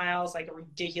 67 miles, like a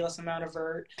ridiculous amount of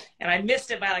vert. And I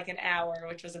missed it by like an hour,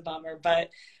 which was a bummer. But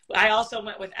I also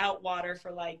went without water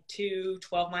for like 2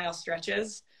 12-mile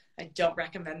stretches. I don't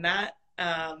recommend that.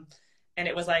 And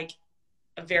it was like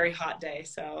a very hot day.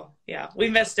 So yeah, we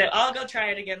missed it. I'll go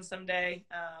try it again someday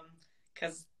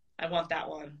because I want that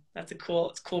one. It's a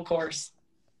cool course.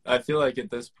 I feel like at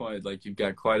this point, like you've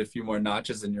got quite a few more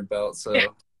notches in your belt. So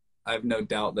I have no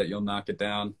doubt that you'll knock it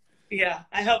down. Yeah,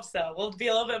 I hope so. We'll be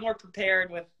a little bit more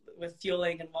prepared with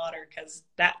fueling and water because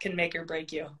that can make or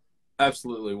break you.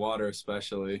 Absolutely. Water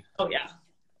especially. Oh, yeah.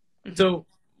 So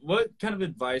what kind of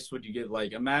advice would you give?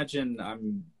 Like, imagine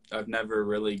I've never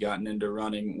really gotten into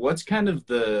running. What's kind of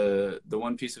the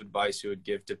one piece of advice you would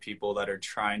give to people that are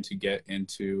trying to get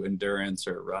into endurance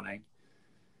or running?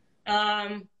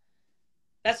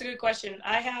 That's a good question.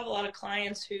 I have a lot of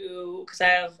clients because I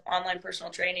have online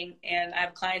personal training, and I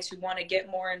have clients who want to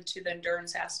get more into the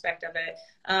endurance aspect of it.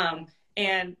 And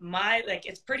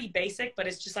it's pretty basic, but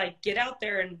it's just like, get out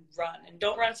there and run, and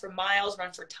don't run for miles,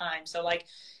 run for time. So like,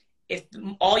 if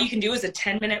all you can do is a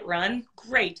 10-minute run,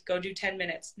 great, go do 10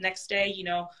 minutes. Next day,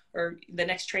 or the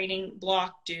next training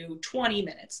block, do 20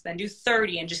 minutes, then do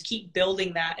 30, and just keep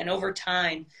building that. And over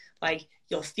time, like,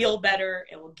 you'll feel better,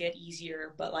 it will get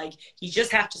easier, but like, you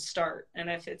just have to start. And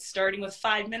if it's starting with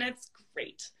 5 minutes,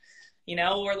 great.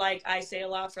 Or like I say a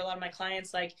lot for a lot of my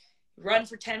clients, like, run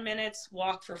for 10 minutes,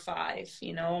 walk for 5,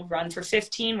 run for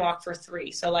 15, walk for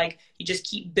 3. So like, you just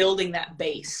keep building that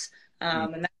base.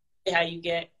 And that's how you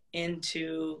get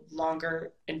into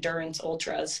longer endurance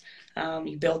ultras.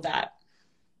 You build that.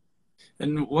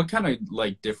 And what kind of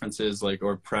like differences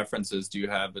or preferences do you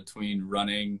have between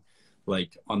running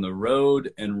like on the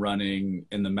road and running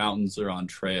in the mountains or on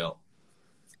trail?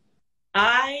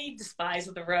 I despise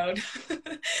the road.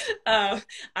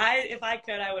 If I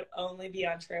could, I would only be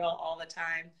on trail all the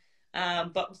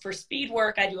time. But for speed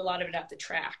work, I do a lot of it at the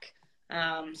track.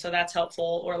 So that's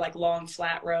helpful, or like long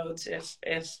flat roads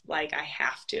if like I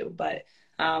have to. But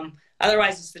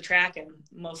otherwise it's the track and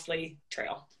mostly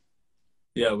trail.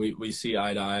 Yeah, we see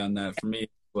eye to eye on that. For me,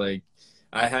 like,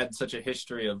 I had such a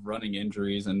history of running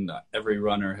injuries, and every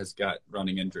runner has got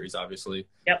running injuries, obviously.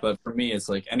 Yep. But for me, it's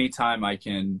like anytime I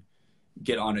can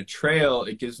get on a trail,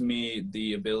 it gives me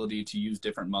the ability to use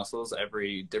different muscles,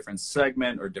 every different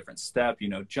segment or different step, you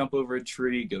know, jump over a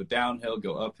tree, go downhill,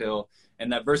 go uphill.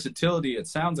 And that versatility, it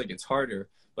sounds like it's harder,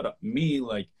 but me,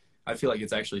 like, I feel like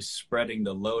it's actually spreading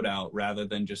the load out rather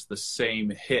than just the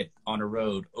same hit on a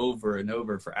road over and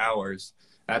over for hours.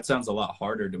 That sounds a lot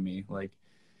harder to me. Like,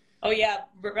 oh yeah,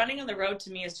 but running on the road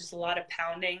to me is just a lot of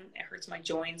pounding. It hurts my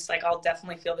joints. Like, I'll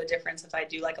definitely feel the difference if I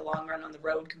do like a long run on the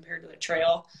road compared to the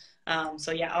trail.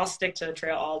 So yeah, I'll stick to the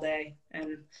trail all day,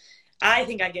 and I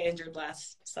think I get injured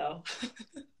less. So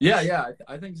yeah,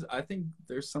 I think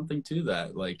there's something to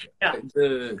that. Like, yeah.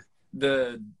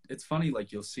 It's funny,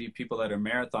 like, you'll see people that are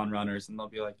marathon runners and they'll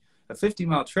be like, a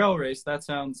 50-mile trail race, that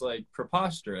sounds like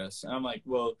preposterous. And I'm like,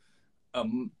 well, a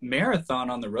marathon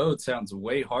on the road sounds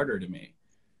way harder to me.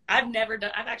 I've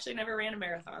actually never ran a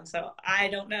marathon, so I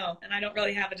don't know. And I don't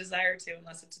really have a desire to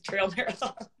unless it's a trail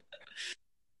marathon.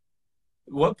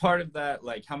 What part of that,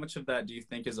 like, how much of that do you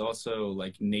think is also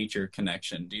like nature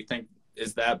connection? Do you think,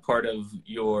 is that part of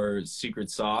your secret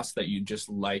sauce, that you just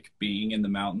like being in the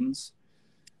mountains?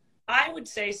 I would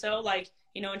say so. Like,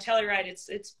 you know, in Telluride,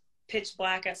 it's pitch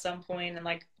black at some point, and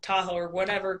like Tahoe or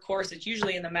whatever course, it's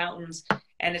usually in the mountains.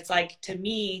 And it's like, to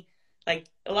me, like,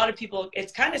 a lot of people,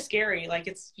 it's kind of scary. Like,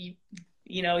 it's,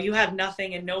 you know, you have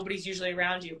nothing and nobody's usually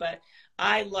around you, but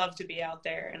I love to be out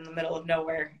there in the middle of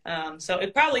nowhere. So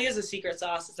it probably is a secret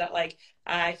sauce, is that, like,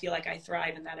 I feel like I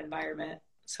thrive in that environment.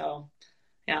 So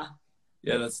yeah.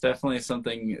 Yeah, that's definitely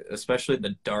something, especially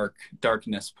the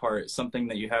darkness part, something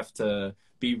that you have to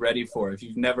be ready for. If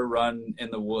you've never run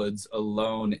in the woods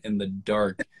alone in the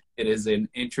dark, it is an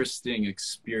interesting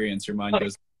experience. Your mind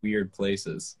goes to weird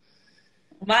places.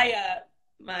 My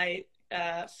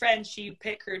friend, she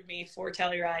pit crewed me for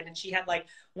Telluride, and she had like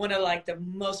one of like the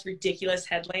most ridiculous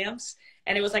headlamps,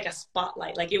 and it was like a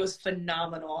spotlight. Like, it was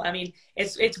phenomenal. I mean,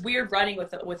 it's weird running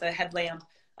with a headlamp.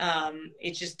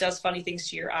 It just does funny things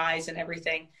to your eyes and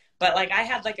everything. But like, I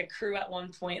had like a crew at one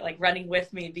point, like, running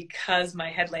with me because my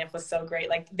headlamp was so great.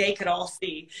 Like, they could all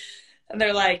see. And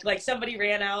they're like somebody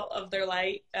ran out of their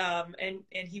light, and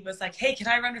he was like, "Hey, can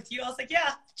I run with you?" I was like,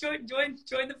 "Yeah, join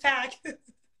the pack."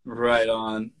 Right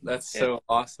on. That's so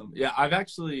awesome. Yeah,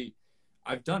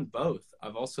 I've done both.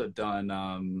 I've also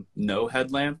done no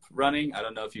headlamp running. I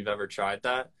don't know if you've ever tried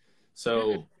that.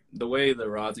 So the way the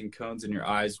rods and cones in your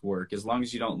eyes work, as long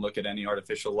as you don't look at any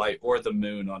artificial light or the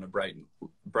moon on a bright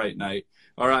night,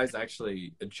 our eyes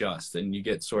actually adjust and you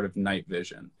get sort of night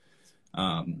vision.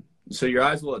 So your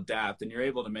eyes will adapt and you're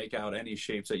able to make out any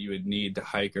shapes that you would need to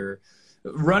hike. Or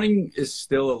running is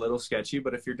still a little sketchy,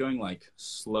 but if you're doing like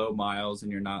slow miles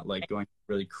and you're not like going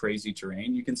really crazy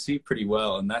terrain, you can see pretty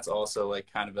well. And that's also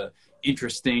like kind of a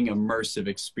interesting, immersive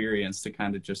experience to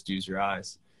kind of just use your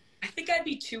eyes. I think I'd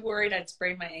be too worried I'd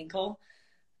sprain my ankle.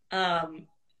 And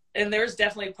there's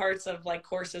definitely parts of like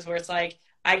courses where it's like,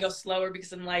 I go slower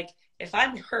because I'm like, if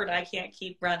I'm hurt, I can't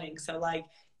keep running. So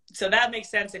that makes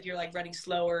sense if you're like running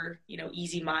slower, you know,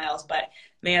 easy miles, but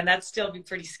man, that'd still be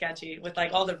pretty sketchy with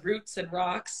like all the roots and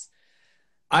rocks.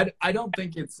 I don't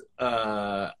think it's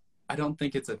a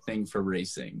thing for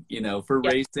racing, you know, for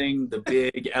racing, the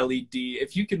big LED,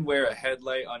 if you can wear a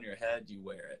headlight on your head, you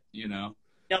wear it, you know?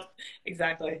 Yep,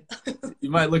 exactly. You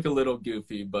might look a little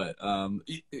goofy, but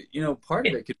you know, part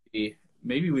of it could be,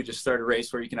 maybe we just start a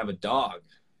race where you can have a dog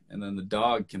and then the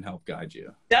dog can help guide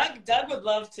you. Doug would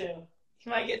love to. He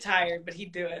might get tired, but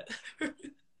he'd do it.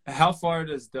 How far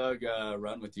does Doug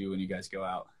run with you when you guys go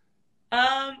out?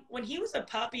 When he was a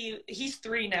puppy, he's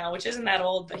 3 now, which isn't that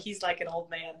old, but he's like an old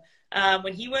man.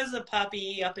 When he was a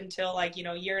puppy up until like, you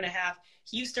know, 1.5 years,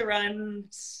 he used to run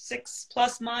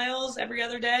 6+ miles every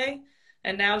other day.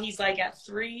 And now he's like at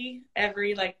 3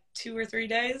 every like 2 or 3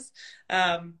 days.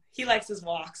 He likes his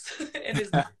walks and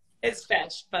his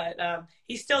fetch, but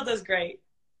he still does great.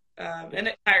 And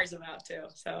it tires him out too.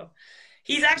 So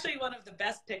he's actually one of the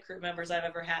best pit crew members I've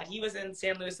ever had. He was in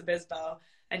San Luis Obispo,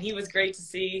 and he was great to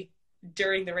see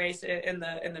during the race in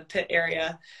the pit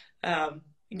area,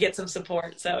 get some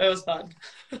support. So it was fun.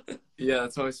 Yeah,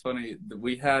 it's always funny.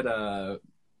 We had a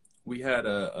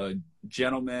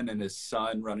gentleman and his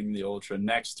son running the ultra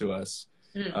next to us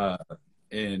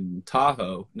in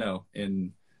Tahoe,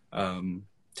 in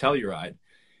Telluride.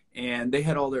 and they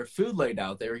had all their food laid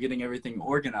out. They were getting everything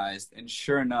organized, and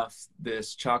sure enough,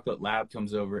 this chocolate lab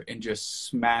comes over and just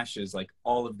smashes like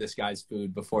all of this guy's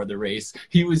food before the race.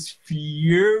 He was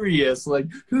furious, like,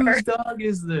 whose dog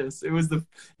is this? It was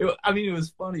I mean, it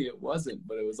was funny. It wasn't,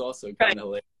 but it was also kind of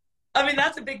hilarious. I mean,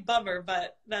 that's a big bummer,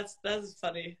 but that's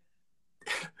funny.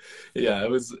 Yeah, it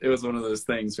was one of those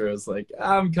things where I was like,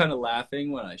 I'm kind of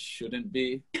laughing when I shouldn't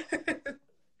be.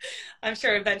 I'm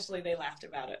sure eventually they laughed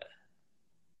about it.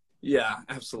 Yeah,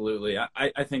 absolutely.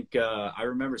 I think I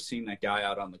remember seeing that guy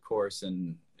out on the course,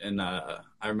 and I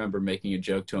remember making a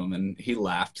joke to him, and he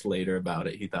laughed later about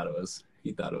it. He thought it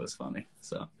was funny.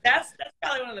 So that's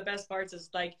probably one of the best parts is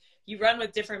like you run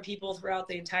with different people throughout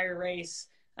the entire race,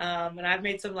 and I've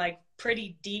made some like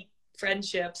pretty deep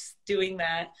friendships doing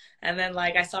that. And then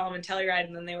like I saw them in Telluride,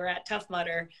 and then they were at Tough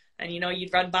Mudder, and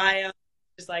you'd run by them.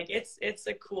 It's like it's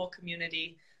a cool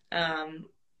community.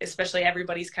 Especially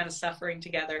everybody's kind of suffering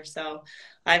together. So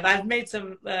I've made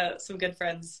some good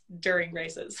friends during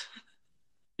races.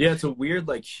 Yeah, it's a weird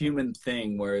like human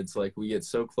thing where it's like we get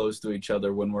so close to each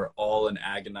other when we're all in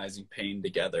agonizing pain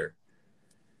together.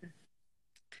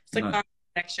 It's like common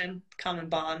connection, common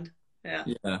bond. Yeah.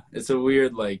 Yeah, it's a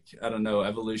weird like, I don't know,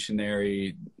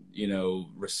 evolutionary,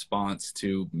 response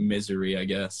to misery, I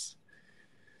guess.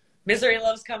 Misery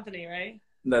loves company, right?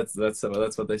 That's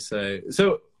what they say.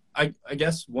 So I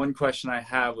guess one question I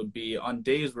have would be on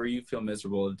days where you feel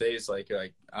miserable, days like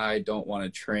I don't want to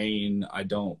train, I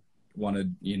don't want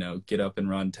to, get up and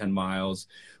run 10 miles.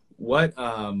 What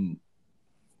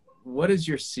is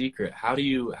your secret? How do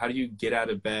you get out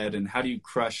of bed, and how do you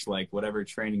crush like whatever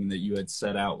training that you had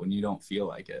set out when you don't feel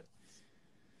like it?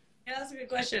 Yeah, that's a good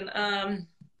question.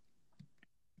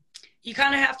 You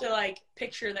kind of have to like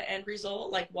picture the end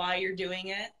result, like why you're doing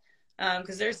it.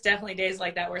 Because there's definitely days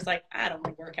like that where it's like, I don't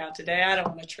want to work out today. I don't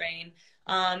want to train.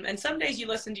 And some days you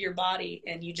listen to your body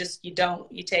and you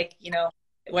take,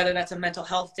 whether that's a mental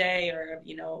health day or,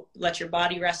 let your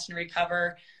body rest and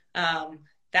recover.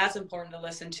 That's important to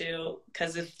listen to,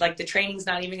 because if like the training's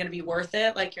not even going to be worth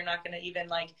it, like you're not going to even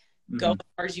like go as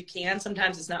far as you can.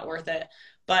 Sometimes it's not worth it.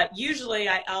 But usually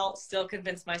I'll still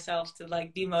convince myself to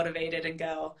like be motivated and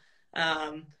go.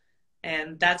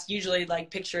 And that's usually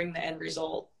like picturing the end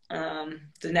result.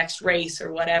 The next race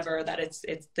or whatever, that it's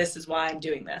this is why I'm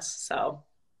doing this. So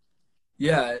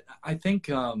yeah, I think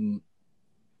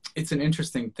it's an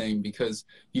interesting thing because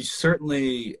you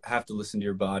certainly have to listen to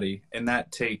your body, and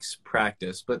that takes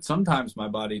practice. But sometimes my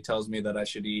body tells me that I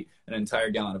should eat an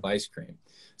entire gallon of ice cream.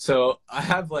 So I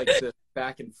have like this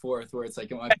back and forth where it's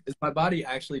like, is my body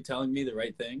actually telling me the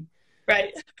right thing?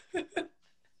 Right.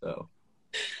 So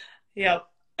yep.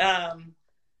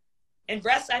 And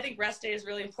I think rest day is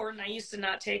really important. I used to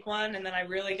not take one, and then I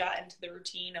really got into the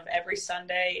routine of every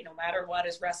Sunday, no matter what,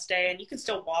 is rest day. And you can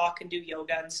still walk and do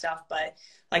yoga and stuff, but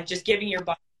like just giving your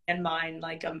body and mind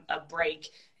like a break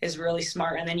is really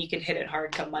smart. And then you can hit it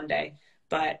hard come Monday.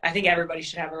 But I think everybody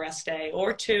should have a rest day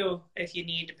or two if you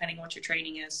need, depending on what your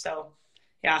training is. So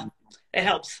yeah, it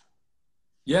helps.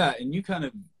 Yeah.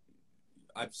 And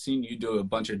I've seen you do a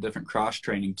bunch of different cross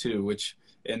training too, which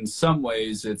in some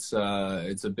ways it's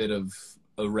a bit of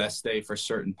a rest day for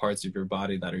certain parts of your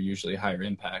body that are usually higher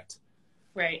impact.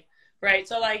 Right.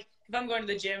 So like if I'm going to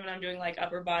the gym and I'm doing like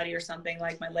upper body or something,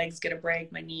 like my legs get a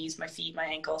break, my knees, my feet, my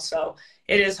ankles. So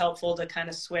it is helpful to kind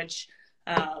of switch.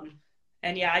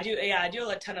 And yeah, I do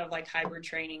a ton of like hybrid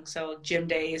training. So gym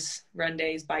days, run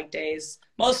days, bike days,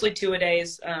 mostly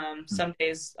 2-a-days. Some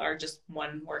days are just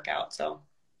one workout. So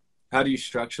how do you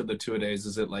structure the 2-a-days?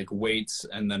 Is it like weights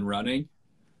and then running?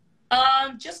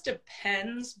 Just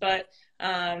depends, but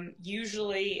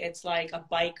usually it's like a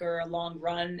bike or a long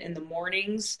run in the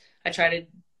mornings. I try to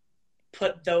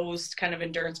put those kind of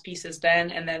endurance pieces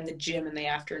then, and then the gym in the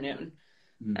afternoon.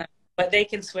 But they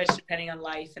can switch depending on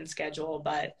life and schedule,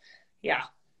 but yeah.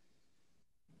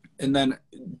 And then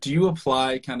do you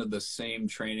apply kind of the same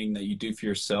training that you do for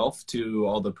yourself to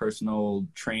all the personal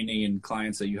training and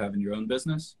clients that you have in your own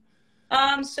business?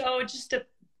 So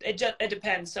it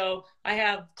depends. So I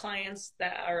have clients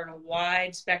that are in a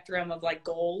wide spectrum of like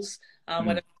goals,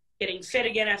 whether getting fit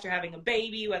again after having a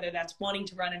baby, whether that's wanting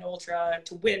to run an ultra,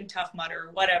 to win Tough Mudder,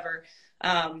 or whatever.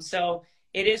 So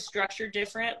it is structured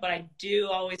different, but I do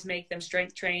always make them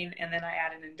strength train, and then I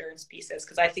add in endurance pieces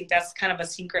because I think that's kind of a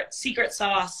secret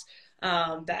sauce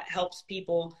that helps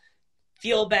people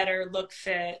feel better, look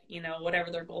fit,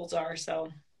 whatever their goals are. So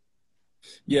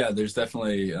yeah, there's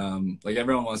definitely like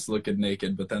everyone wants to look good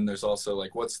naked, but then there's also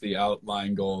like, what's the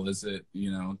outline goal? Is it,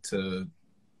 to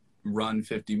run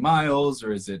 50 miles,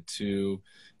 or is it to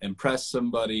impress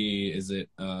somebody? Is it,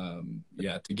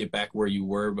 to get back where you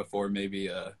were before maybe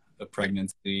a a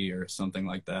pregnancy or something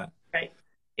like that. Right.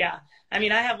 Yeah. I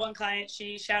mean, I have one client,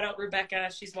 shout out Rebecca,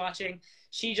 she's watching.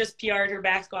 She just PR'd her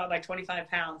back squat by 25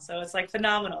 pounds. So it's like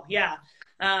phenomenal. Yeah.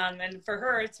 And for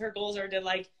her, her goals are to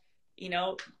like, you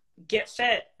know, get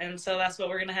fit. And so that's what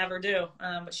we're going to have her do.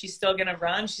 But she's still going to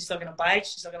run. She's still going to bike.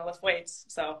 She's still going to lift weights.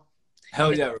 So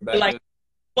hell yeah, Rebecca. Like,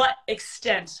 what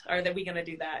extent are we going to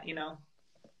do that, you know?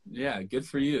 Yeah. Good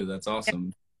for you. That's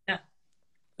awesome. Yeah.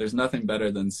 There's nothing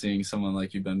better than seeing someone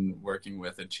like you've been working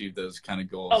with achieve those kind of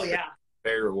goals. Oh yeah.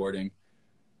 Very rewarding.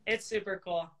 It's super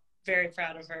cool. Very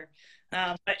proud of her.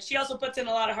 But she also puts in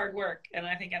a lot of hard work. And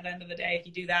I think at the end of the day, if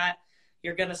you do that,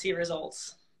 you're going to see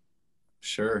results.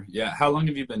 Sure. Yeah. How long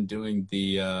have you been doing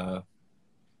the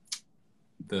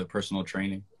personal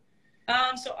training?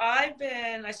 So I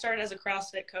started as a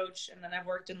CrossFit coach, and then I've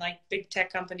worked in like big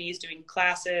tech companies doing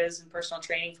classes and personal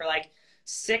training for like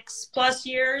 6+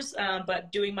 years.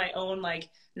 But doing my own like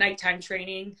nighttime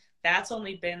training, that's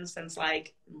only been since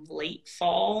like late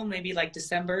fall, maybe like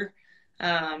December.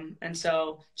 And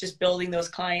so just building those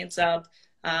clients up,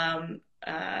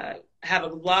 have a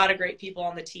lot of great people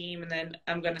on the team. And then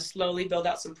I'm going to slowly build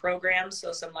out some programs.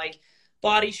 So some like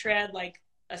body shred, like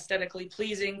aesthetically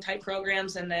pleasing type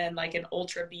programs. And then like an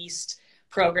ultra beast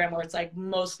program where it's like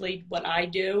mostly what I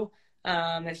do.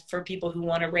 If for people who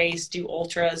want to race, do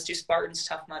ultras, do Spartans,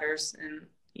 Tough Mudders, and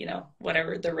you know,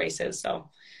 whatever the race is. So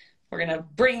we're going to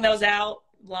bring those out,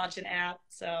 launch an app.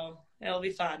 So it'll be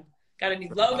fun. Got a new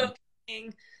logo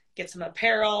coming, get some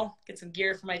apparel, get some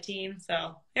gear for my team.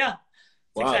 So yeah.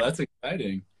 Wow, exciting. that's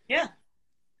exciting. Yeah.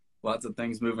 Lots of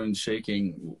things moving and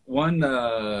shaking. One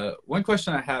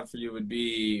question I have for you would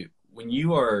be, when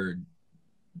you are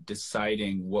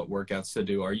deciding what workouts to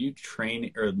do, are you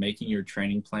training or making your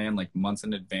training plan like months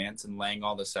in advance and laying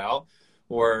all this out?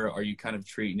 Or are you kind of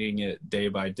treating it day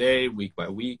by day, week by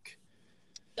week?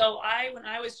 So I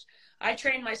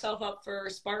trained myself up for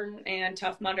Spartan and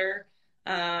Tough Mudder.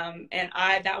 And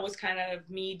that was kind of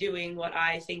me doing what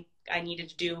I think I needed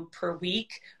to do per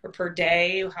week or per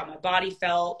day, how my body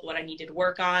felt, what I needed to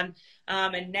work on.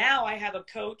 And now I have a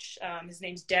coach, his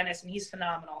name's Dennis, and he's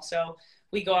phenomenal. So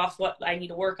we go off what I need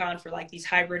to work on for like these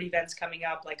hybrid events coming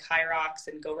up, like High Rocks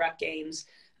and Go Rep Games,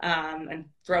 and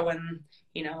throw in,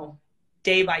 you know,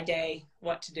 day by day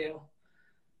what to do.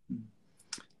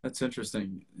 That's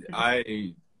interesting.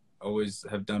 I always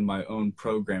have done my own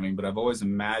programming, but I've always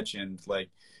imagined like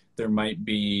there might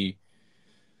be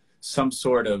some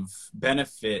sort of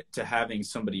benefit to having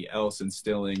somebody else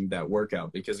instilling that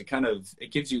workout, because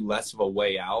it gives you less of a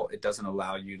way out. It doesn't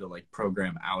allow you to like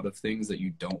program out of things that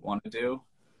you don't want to do.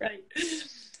 Right.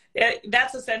 Yeah,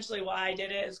 that's essentially why I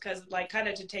did it, is because like kind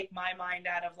of to take my mind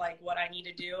out of like what I need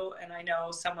to do. And I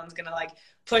know someone's going to like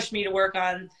push me to work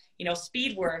on, you know,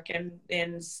 speed work and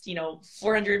you know,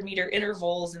 400-meter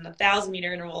intervals and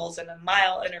 1,000-meter intervals and a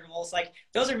mile intervals. Like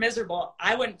those are miserable.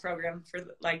 I wouldn't program for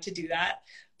like to do that,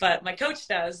 but my coach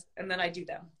does. And then I do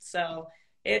them. So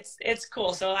it's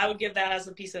cool. So I would give that as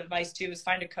a piece of advice too, is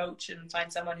find a coach and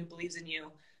find someone who believes in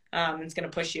you. And it's going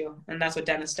to push you. And that's what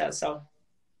Dennis does. So.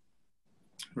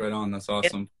 Right on. That's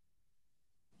awesome.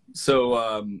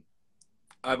 So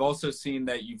I've also seen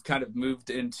that you've kind of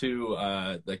moved into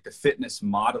like the fitness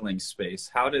modeling space.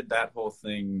 How did that whole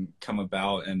thing come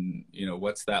about? And, you know,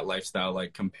 what's that lifestyle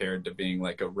like compared to being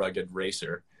like a rugged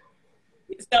racer?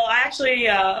 So I actually,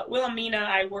 Wilhelmina,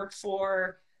 I worked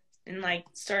for and like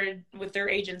started with their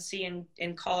agency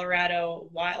in Colorado,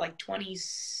 like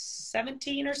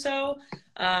 2017 or so.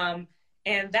 And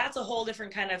that's a whole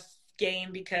different kind of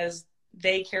game, because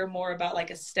they care more about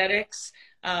like aesthetics,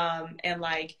 and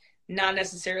like not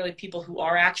necessarily people who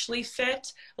are actually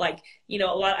fit. Like, you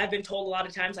know, I've been told a lot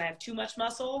of times I have too much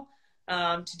muscle,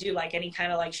 to do like any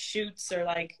kind of like shoots or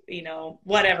like, you know,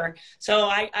 whatever. So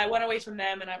I went away from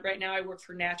them, and right now I work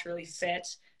for Naturally Fit.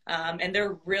 And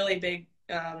they're really big.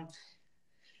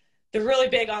 They're really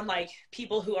big on like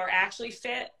people who are actually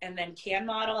fit and then can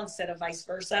model, instead of vice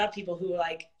versa. People who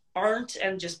like aren't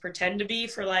and just pretend to be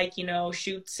for like, you know,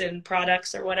 shoots and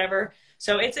products or whatever.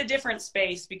 So it's a different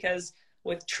space, because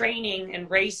with training and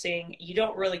racing, you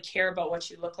don't really care about what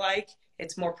you look like.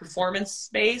 It's more performance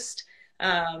based.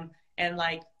 And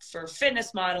like for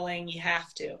fitness modeling, you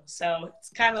have to. So it's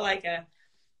kind of like a,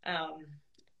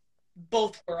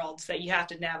 both worlds that you have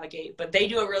to navigate, but they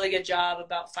do a really good job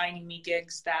about finding me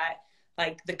gigs that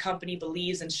like the company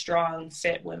believes in strong,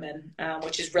 fit women,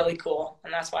 which is really cool.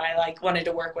 And that's why I like wanted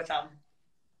to work with them.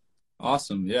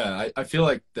 Awesome. Yeah. I feel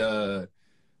like the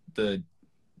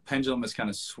pendulum has kind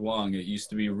of swung. It used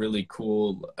to be really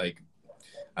cool. Like,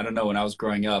 I don't know, when I was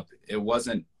growing up, it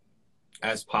wasn't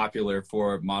as popular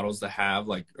for models to have,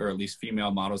 like, or at least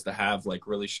female models to have like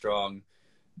really strong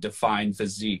defined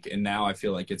physique. And now I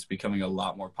feel like it's becoming a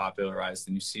lot more popularized,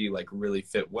 and you see like really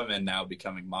fit women now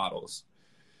becoming models.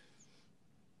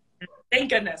 Thank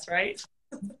goodness, right?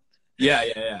 Yeah,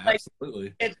 Like,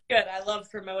 absolutely. it's good. I love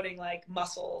promoting like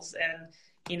muscles and,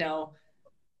 you know,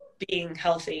 being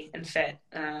healthy and fit.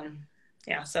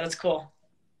 Yeah, so it's cool.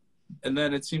 And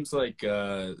then it seems like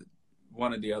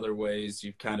one of the other ways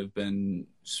you've kind of been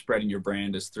spreading your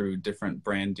brand is through different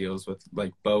brand deals with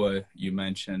like BOA, you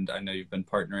mentioned. I know you've been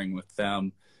partnering with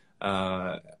them.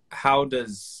 How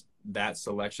does that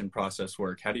selection process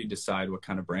work? How do you decide what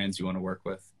kind of brands you want to work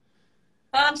with?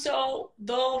 So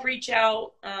they'll reach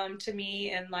out to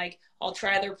me, and like I'll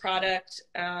try their product,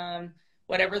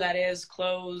 whatever that is,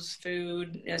 clothes,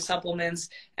 food, you know, supplements.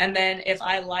 And then if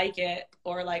I like it,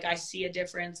 or like I see a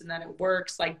difference and then it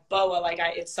works, like BOA, like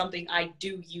it's something I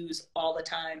do use all the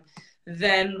time,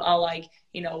 then I'll like,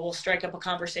 you know, we'll strike up a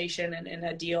conversation and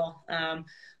a deal.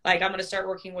 Like I'm going to start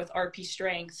working with RP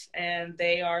Strength, and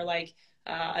they are like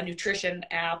a nutrition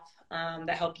app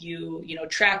that help you, you know,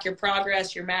 track your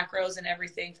progress, your macros and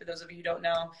everything, for those of you who don't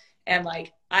know. And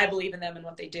like, I believe in them and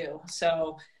what they do.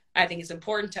 So I think it's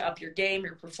important to up your game,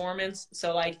 your performance.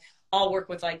 So like, I'll work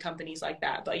with like companies like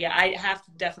that. But yeah, I have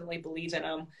to definitely believe in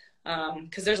them,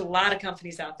 because there's a lot of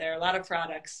companies out there, a lot of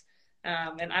products.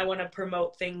 And I want to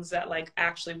promote things that like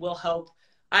actually will help.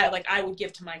 I would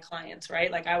give to my clients,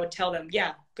 right? Like I would tell them,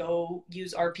 yeah, go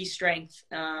use RP Strength,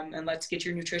 and let's get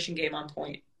your nutrition game on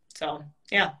point. So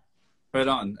yeah. Right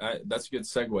on. That's a good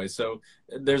segue. So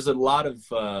there's a lot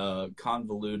of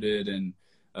convoluted and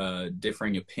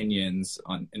differing opinions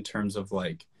in terms of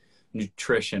like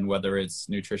nutrition, whether it's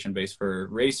nutrition based for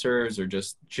racers or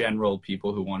just general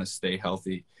people who want to stay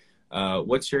healthy.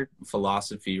 What's your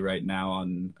philosophy right now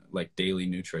on like daily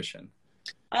nutrition?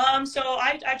 So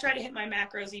I try to hit my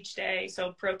macros each day.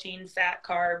 So protein, fat,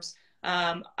 carbs.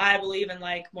 I believe in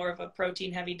like more of a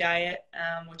protein heavy diet,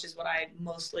 which is what I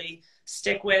mostly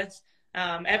stick with.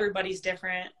 Everybody's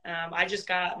different. I just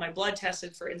got my blood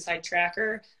tested for Inside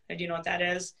Tracker. Do you know what that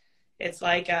is? It's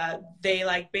like, they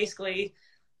like basically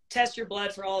test your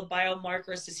blood for all the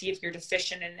biomarkers to see if you're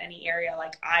deficient in any area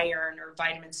like iron or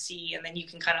vitamin C, and then you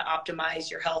can kind of optimize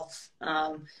your health,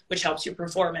 which helps your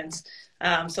performance.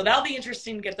 So that'll be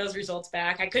interesting to get those results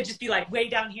back. I could just be like way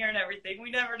down here and everything.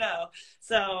 We never know.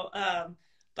 So,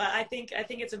 but I think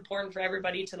it's important for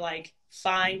everybody to like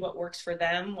find what works for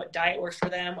them, what diet works for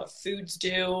them, what foods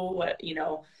do, what, you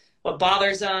know, what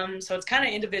bothers them. So it's kind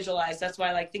of individualized. That's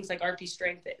why like things like RP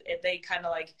Strength, they kind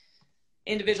of like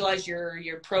individualize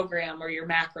your program or your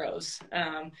macros,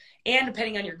 and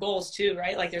depending on your goals too,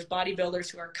 right? Like there's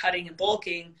bodybuilders who are cutting and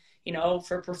bulking, you know,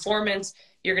 for performance,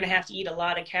 you're going to have to eat a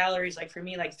lot of calories. Like for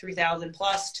me, like 3,000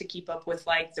 plus to keep up with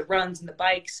like the runs and the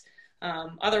bikes.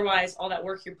 Otherwise all that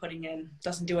work you're putting in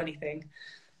doesn't do anything,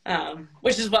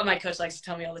 which is what my coach likes to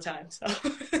tell me all the time.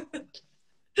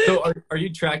 So are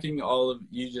you tracking all of,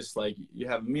 you just like, you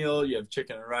have a meal, you have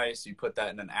chicken and rice, you put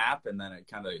that in an app, and then it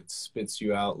kind of spits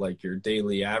you out like your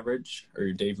daily average or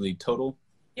your daily total?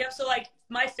 Yep. So like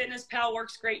MyFitnessPal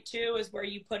works great too, is where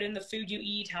you put in the food you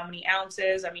eat, how many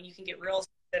ounces. I mean, you can get real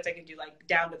specific and do like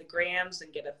down to the grams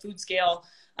and get a food scale.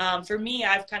 For me,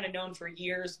 I've kind of known for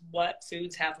years what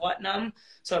foods have what in them,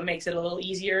 so it makes it a little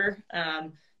easier,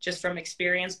 just from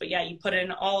experience. But yeah, you put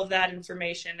in all of that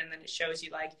information, and then it shows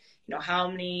you like, you know, how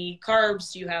many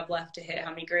carbs do you have left to hit? How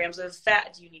many grams of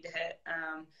fat do you need to hit,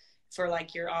 for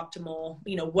like your optimal,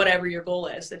 you know, whatever your goal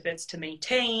is, if it's to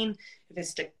maintain, if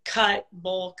it's to cut,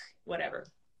 bulk, whatever.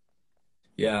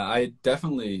 Yeah, I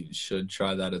definitely should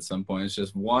try that at some point. It's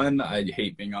just, one, I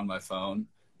hate being on my phone.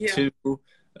 Yeah. Two,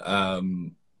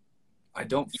 I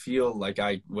don't feel like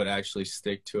I would actually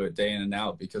stick to it day in and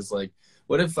out, because like,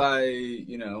 what if I,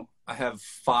 you know, I have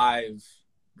 5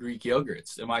 Greek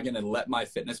yogurts? Am I going to let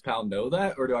MyFitnessPal know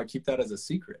that, or do I keep that as a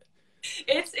secret?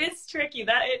 It's tricky.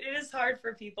 That it is hard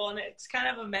for people, and it's kind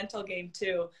of a mental game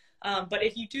too. But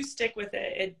if you do stick with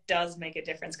it, it does make a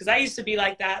difference. Because I used to be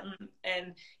like that,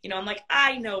 and you know, I'm like,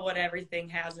 I know what everything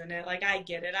has in it. Like, I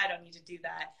get it. I don't need to do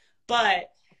that.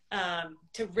 But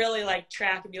to really like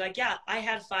track and be like, yeah, I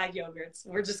had 5 yogurts.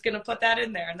 We're just gonna put that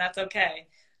in there, and that's okay.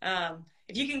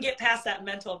 If you can get past that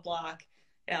mental block,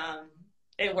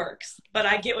 it works. But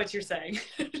I get what you're saying.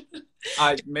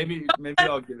 Maybe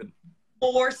I'll give it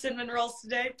 4 cinnamon rolls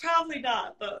today. Probably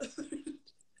not, but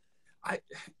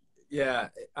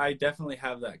I definitely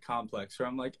have that complex where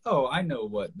I'm like, oh, I know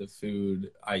what the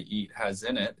food I eat has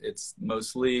in it.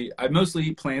 I mostly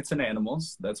eat plants and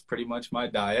animals. That's pretty much my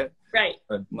diet. Right.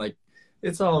 But like,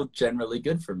 it's all generally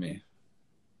good for me.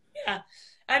 Yeah.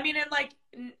 I mean, and like,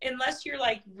 unless you're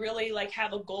like really like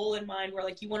have a goal in mind where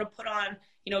like you want to put on,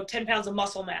 10 pounds of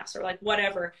muscle mass or like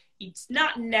whatever, it's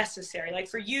not necessary. Like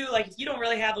for you, like if you don't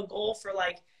really have a goal for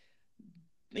like,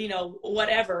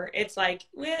 whatever, it's like,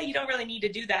 well, you don't really need to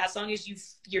do that as long as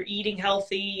you're eating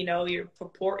healthy,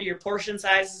 your portion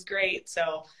size is great.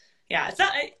 So yeah, it's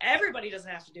not, everybody doesn't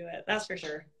have to do it. That's for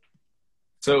sure.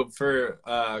 So for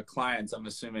clients, I'm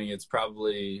assuming it's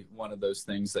probably one of those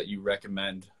things that you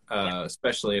recommend,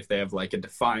 especially if they have like a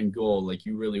defined goal, like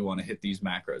you really want to hit these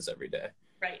macros every day.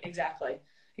 Right. Exactly.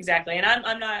 And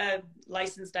I'm not a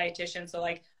licensed dietitian, so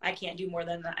like I can't do more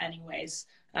than that anyways.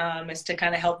 Is to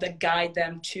kind of help guide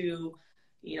them to,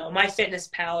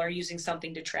 MyFitnessPal or using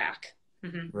something to track.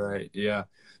 Mm-hmm. Right. Yeah.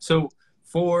 So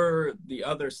for the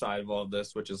other side of all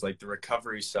this, which is like the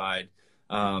recovery side,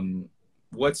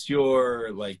 what's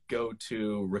your like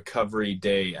go-to recovery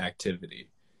day activity?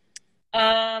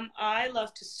 I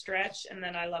love to stretch, and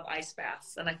then I love ice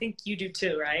baths, and I think you do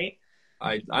too, right?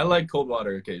 I like cold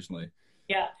water occasionally.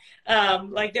 Yeah.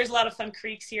 Like there's a lot of fun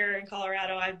creeks here in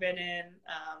Colorado I've been in,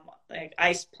 like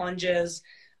ice plunges.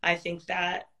 I think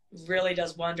that really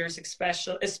does wonders,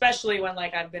 especially when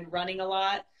like I've been running a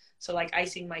lot. So like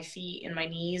icing my feet and my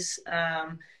knees.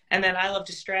 And then I love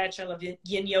to stretch. I love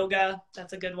yin yoga.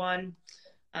 That's a good one.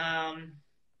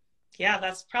 Yeah,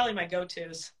 that's probably my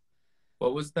go-tos.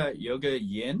 What was that yoga?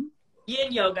 Yin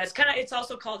yoga. It's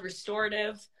also called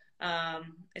restorative.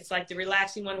 It's like the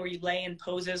relaxing one where you lay in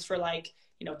poses for like,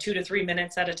 2 to 3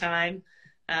 minutes at a time.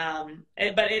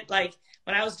 But it like,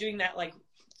 when I was doing that like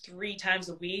 3 times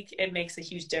a week, it makes a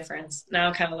huge difference. Now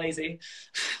I'm kind of lazy.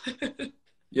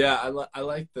 Yeah. I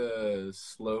like the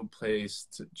slow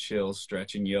paced, chill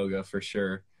stretching yoga for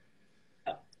sure.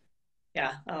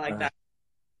 Yeah. I like that.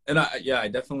 And I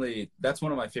definitely, that's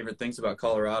one of my favorite things about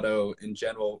Colorado in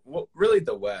general. Well, really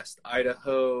the West,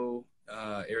 Idaho,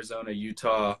 Arizona,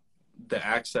 Utah, the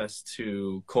access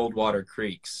to cold water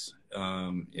creeks.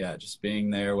 Just being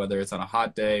there, whether it's on a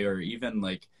hot day or even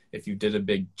like if you did a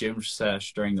big gym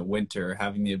sesh during the winter,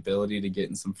 having the ability to get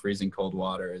in some freezing cold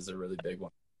water is a really big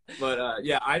one. But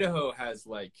Idaho has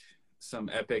like some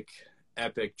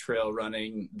epic trail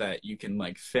running that you can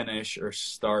like finish or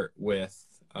start with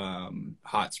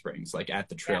hot springs, like at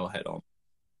the trailhead. So.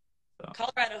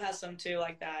 Colorado has some too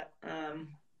like that.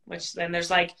 Which then there's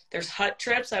hut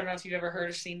trips. I don't know if you've ever heard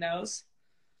or seen those.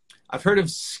 I've heard of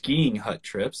skiing hut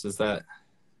trips. Is that?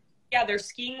 Yeah, there's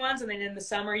skiing ones, and then in the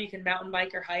summer you can mountain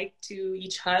bike or hike to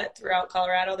each hut throughout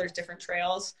Colorado. There's different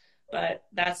trails, but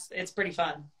it's pretty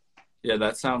fun. Yeah,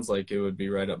 that sounds like it would be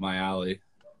right up my alley.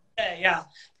 Yeah,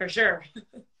 for sure.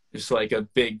 Just like a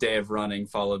big day of running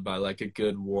followed by like a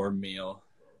good warm meal.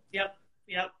 Yep.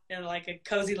 And like a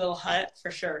cozy little hut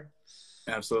for sure.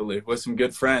 Absolutely. With some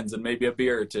good friends and maybe a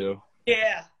beer or two.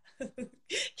 Yeah.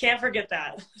 Can't forget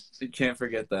that. You can't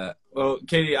forget that. Well,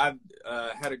 Katie, I've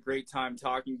had a great time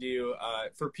talking to you.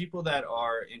 For people that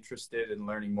are interested in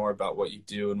learning more about what you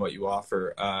do and what you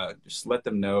offer, just let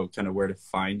them know kind of where to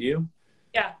find you.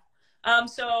 Yeah.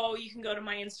 So you can go to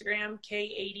my Instagram,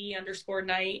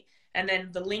 K80_night. And then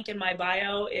the link in my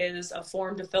bio is a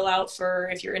form to fill out for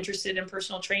if you're interested in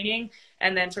personal training.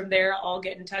 And then from there, I'll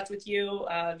get in touch with you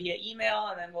via email,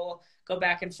 and then we'll go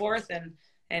back and forth and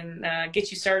get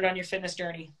you started on your fitness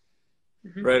journey.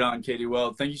 Mm-hmm. Right on, Katie.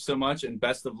 Well, thank you so much, and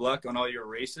best of luck on all your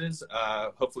races.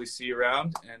 Hopefully see you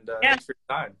around, and thanks for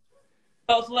your time.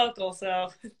 Both local,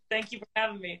 so thank you for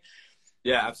having me.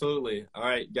 Yeah, absolutely. All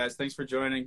right, guys, thanks for joining.